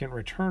significant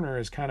returner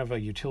is kind of a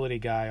utility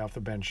guy off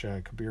the bench,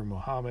 Kabir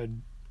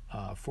Muhammad,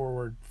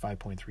 forward,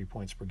 5.3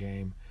 points per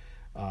game.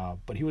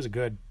 But he was a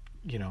good,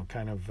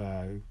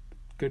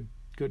 good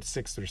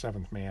sixth or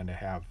seventh man to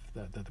have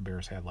that the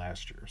Bears had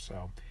last year.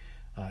 So,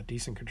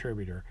 decent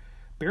contributor.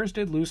 Bears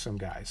did lose some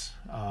guys.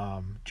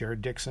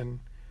 Jared Dixon,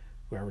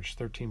 who averaged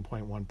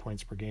 13.1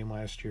 points per game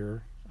last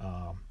year.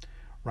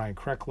 Ryan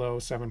Krecklow,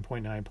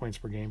 7.9 points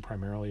per game,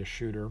 primarily a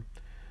shooter.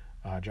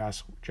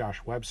 Josh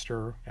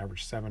Webster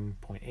averaged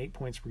 7.8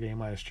 points per game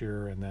last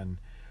year, and then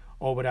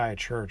Obadiah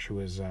Church, who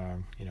is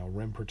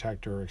rim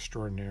protector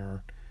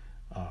extraordinaire,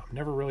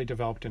 never really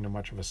developed into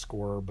much of a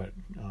scorer, but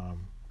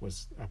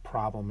was a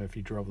problem if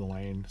he drove the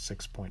lane.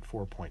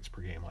 6.4 points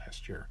per game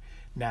last year.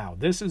 Now,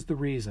 this is the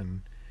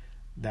reason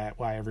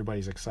why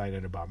everybody's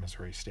excited about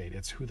Missouri State.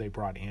 It's who they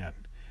brought in.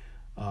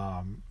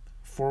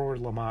 Forward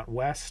Lamont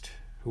West,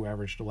 who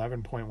averaged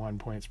 11.1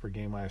 points per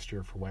game last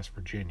year for West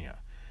Virginia.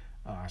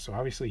 So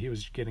obviously he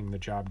was getting the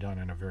job done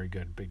in a very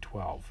good Big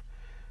 12.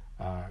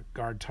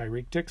 Guard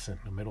Tyreek Dixon,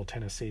 a Middle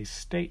Tennessee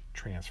State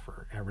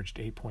transfer, averaged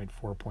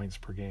 8.4 points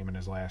per game in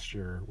his last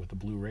year with the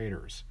Blue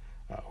Raiders,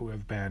 who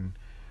have been,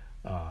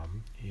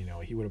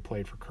 he would have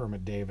played for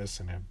Kermit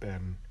Davis and have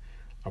been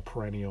a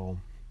perennial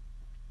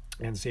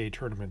NCAA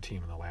tournament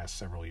team in the last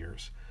several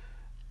years.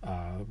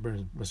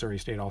 Missouri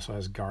State also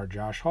has guard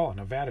Josh Hall, a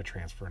Nevada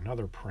transfer,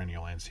 another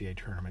perennial NCAA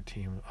tournament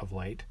team of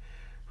late,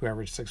 who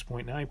averaged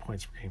 6.9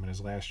 points per game in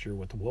his last year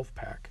with the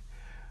Wolfpack.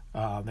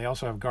 They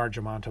also have guard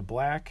Jamonta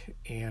Black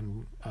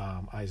and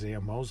Isaiah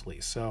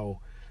Mosley.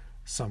 So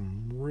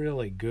some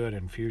really good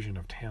infusion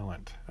of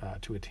talent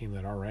to a team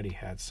that already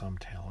had some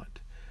talent.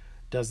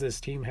 Does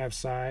this team have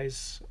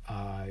size?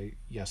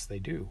 Yes, they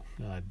do.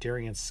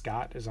 Darian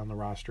Scott is on the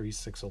roster. He's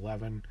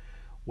 6'11".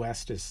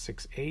 West is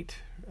 6'8".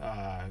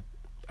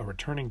 A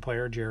returning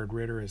player, Jared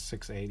Ritter, is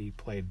 6'8". He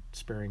played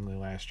sparingly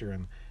last year,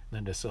 and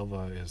then Da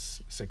Silva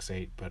is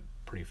 6'8", but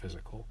pretty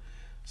physical.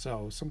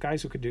 So some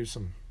guys who could do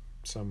some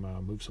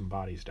move some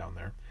bodies down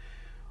there.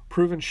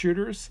 Proven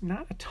shooters,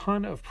 not a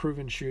ton of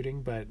proven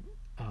shooting, but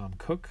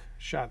Cook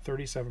shot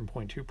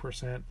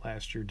 37.2%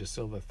 last year. Da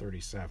Silva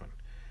 37%.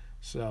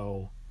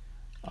 So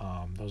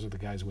those are the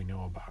guys we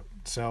know about.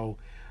 So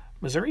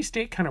Missouri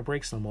State kind of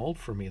breaks the mold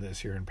for me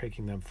this year in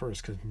picking them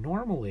first, because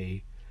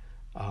normally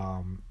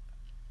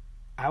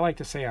I like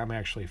to say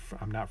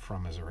I'm not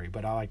from Missouri,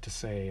 but I like to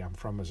say I'm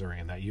from Missouri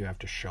and that you have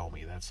to show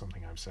me. That's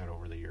something I've said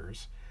over the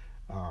years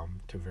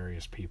to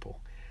various people.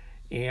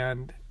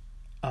 And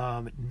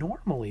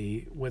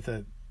normally with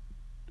a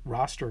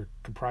roster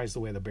comprised the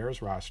way the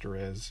Bears roster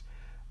is,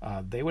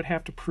 they would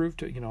have to prove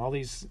to, all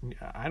these,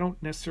 I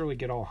don't necessarily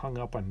get all hung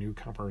up on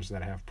newcomers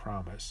that have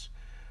promise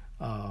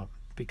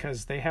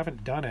because they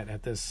haven't done it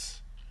at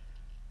this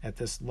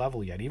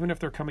level yet. Even if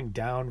they're coming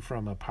down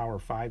from a Power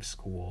 5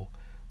 school,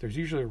 there's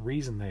usually a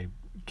reason they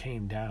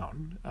came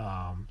down,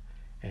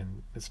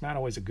 and it's not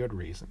always a good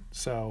reason.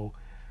 So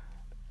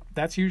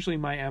that's usually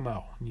my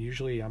MO.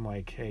 Usually I'm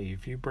like, hey,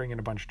 if you bring in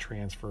a bunch of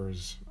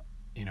transfers,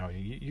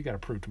 you got to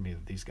prove to me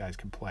that these guys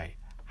can play.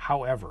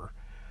 However,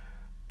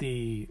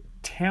 the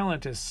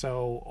talent is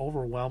so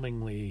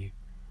overwhelmingly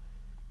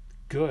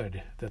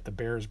good that the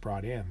Bears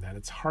brought in that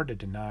it's hard to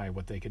deny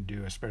what they could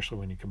do, especially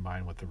when you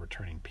combine with the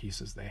returning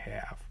pieces they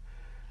have.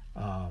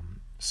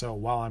 So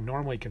while I'm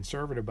normally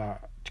conservative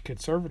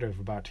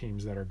about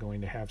teams that are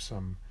going to have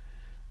some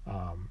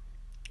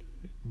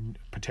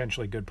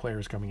potentially good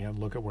players coming in,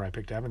 look at where I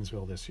picked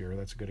Evansville this year.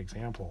 That's a good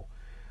example.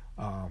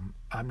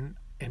 I'm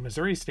in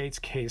Missouri State's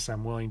case,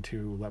 I'm willing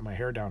to let my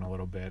hair down a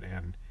little bit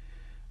and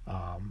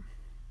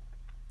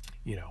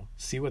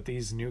see what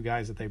these new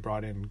guys that they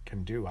brought in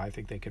can do. I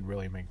think they could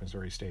really make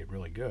Missouri State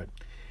really good.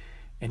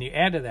 And you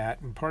add to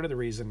that, and part of the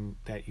reason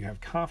that you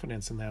have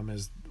confidence in them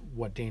is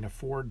what Dana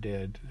Ford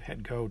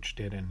head coach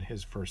did in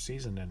his first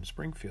season in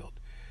Springfield.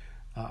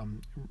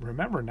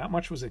 Remember, not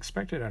much was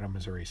expected out of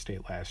Missouri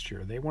State last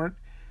year. They weren't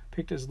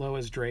picked as low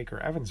as Drake or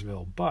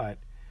Evansville, but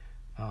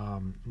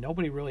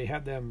nobody really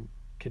had them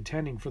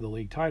contending for the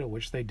league title,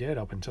 which they did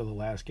up until the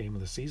last game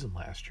of the season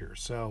last year.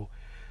 So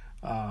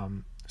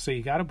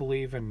you got to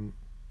believe in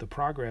the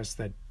progress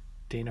that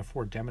Dana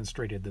Ford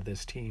demonstrated that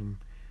this team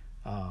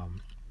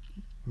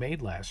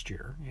made last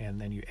year.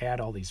 And then you add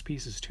all these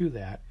pieces to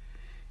that,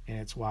 and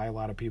it's why a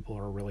lot of people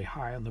are really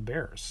high on the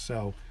Bears.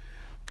 So,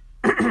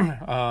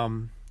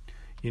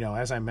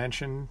 as I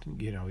mentioned,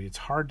 it's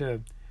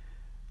hard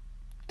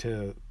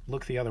to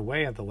look the other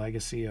way at the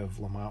legacy of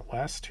Lamont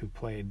West, who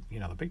played,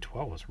 the Big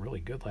 12 was really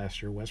good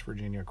last year. West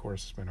Virginia, of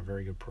course, has been a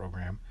very good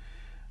program.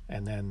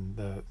 And then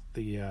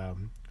the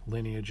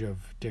lineage of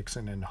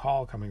Dixon and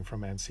Hall coming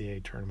from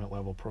NCAA tournament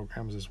level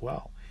programs as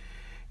well.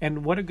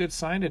 And what a good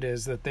sign it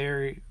is that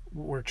they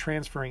were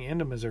transferring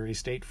into Missouri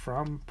State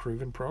from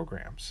proven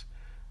programs.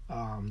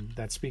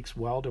 That speaks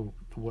well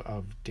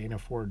of Dana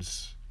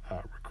Ford's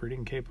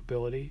recruiting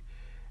capability,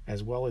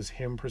 as well as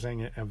him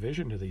presenting a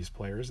vision to these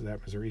players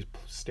that Missouri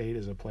State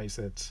is a place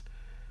that's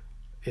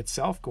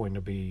itself going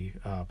to be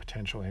a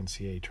potential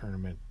NCAA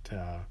tournament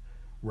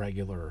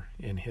regular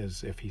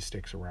if he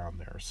sticks around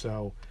there.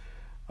 So,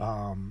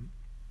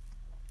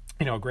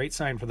 a great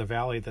sign for the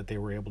Valley that they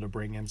were able to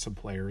bring in some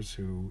players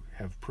who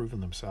have proven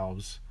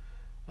themselves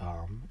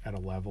at a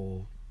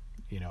level,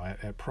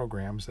 at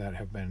programs that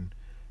have been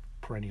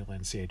perennial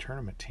NCAA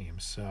tournament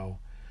teams. So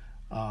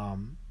now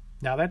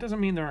that doesn't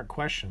mean there aren't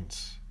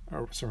questions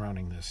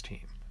surrounding this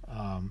team.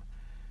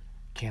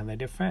 Can they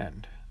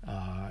defend?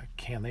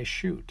 Can they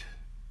shoot?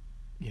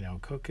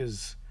 Cook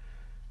is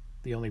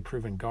the only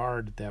proven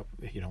guard that,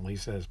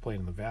 Lisa has played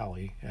in the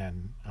Valley,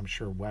 and I'm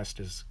sure West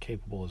is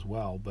capable as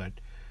well, but,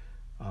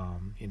 are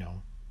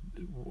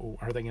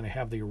they going to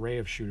have the array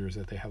of shooters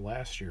that they had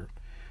last year?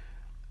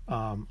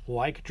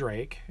 Like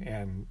Drake,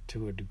 and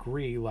to a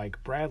degree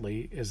like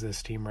Bradley, is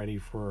this team ready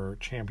for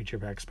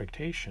championship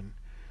expectation?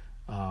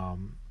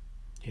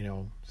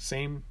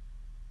 Same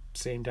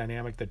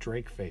dynamic that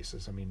Drake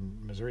faces. I mean,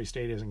 Missouri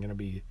State isn't going to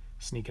be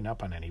sneaking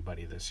up on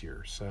anybody this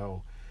year,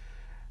 so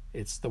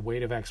it's the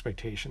weight of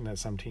expectation that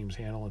some teams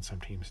handle and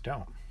some teams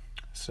don't.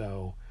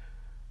 So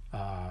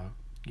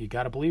you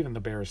got to believe in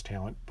the Bears'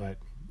 talent, but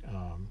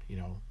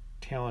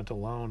talent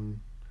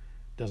alone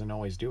doesn't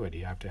always do it.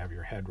 You have to have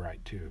your head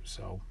right too.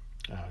 So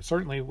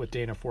certainly with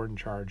Dana Ford in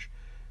charge,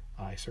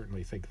 I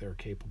certainly think they're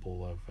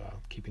capable of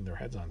keeping their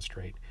heads on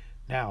straight.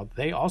 Now,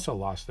 they also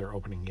lost their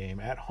opening game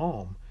at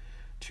home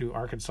to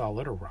Arkansas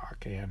Little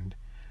Rock. And,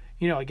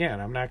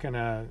 again, I'm not going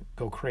to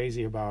go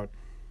crazy about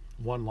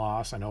one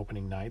loss on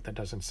opening night. That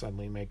doesn't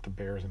suddenly make the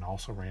Bears an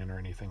also-ran or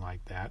anything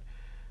like that.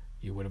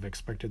 You would have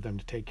expected them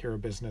to take care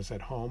of business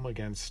at home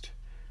against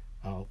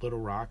Little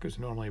Rock, who's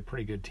normally a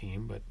pretty good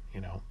team, but,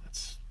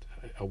 that's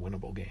a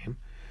winnable game.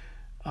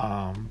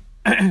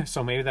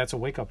 So maybe that's a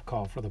wake-up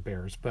call for the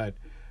Bears. But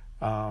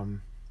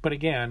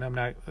again, I'm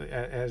not,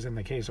 as in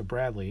the case of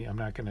Bradley, I'm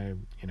not going to,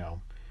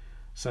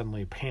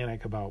 suddenly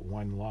panic about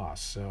one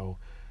loss. So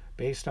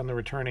based on the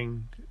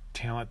returning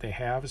talent they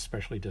have,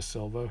 especially De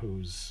Silva,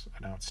 who's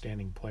an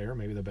outstanding player,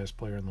 maybe the best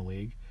player in the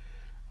league,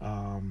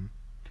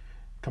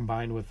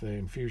 combined with the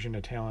infusion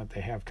of talent they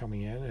have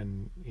coming in,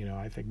 and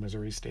I think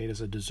Missouri State is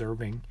a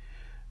deserving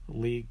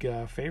league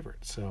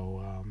favorite.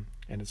 So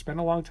and it's been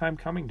a long time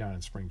coming down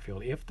in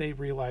Springfield. If they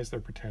realize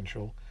their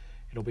potential,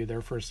 it'll be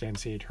their first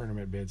NCAA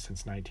tournament bid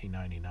since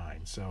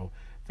 1999. So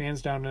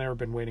fans down there have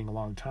been waiting a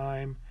long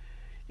time.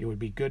 It would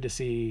be good to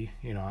see,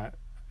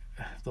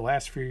 the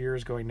last few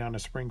years going down to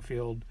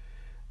Springfield,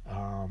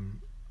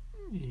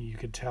 you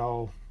could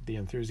tell the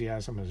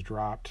enthusiasm has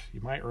dropped.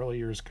 My early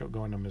years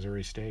going to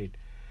Missouri State,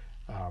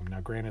 now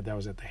granted that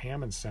was at the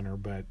Hammond Center,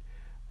 but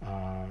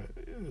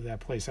that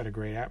place had a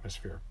great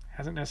atmosphere.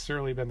 Hasn't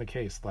necessarily been the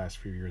case the last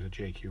few years at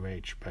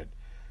JQH, but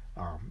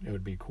it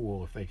would be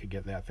cool if they could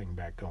get that thing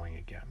back going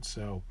again.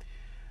 So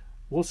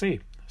we'll see.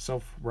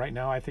 So right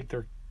now I think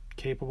they're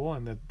capable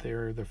and that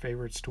they're the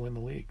favorites to win the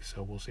league.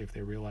 So we'll see if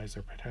they realize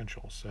their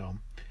potential. So,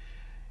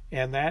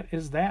 and that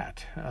is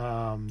that.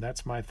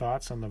 That's my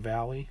thoughts on the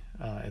Valley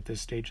at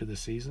this stage of the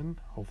season.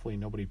 Hopefully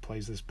nobody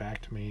plays this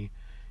back to me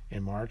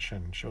in March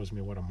and shows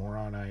me what a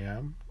moron I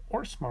am,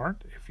 or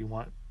smart if you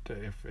want to,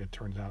 if it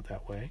turns out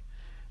that way.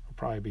 It'll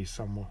probably be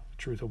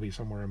truth will be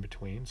somewhere in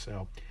between.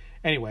 So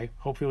anyway,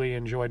 hopefully you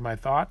enjoyed my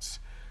thoughts.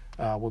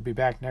 We'll be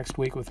back next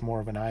week with more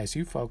of an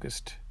ISU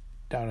focused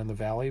down in the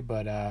Valley,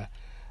 but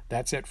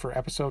that's it for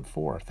episode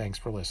 4. Thanks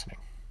for listening.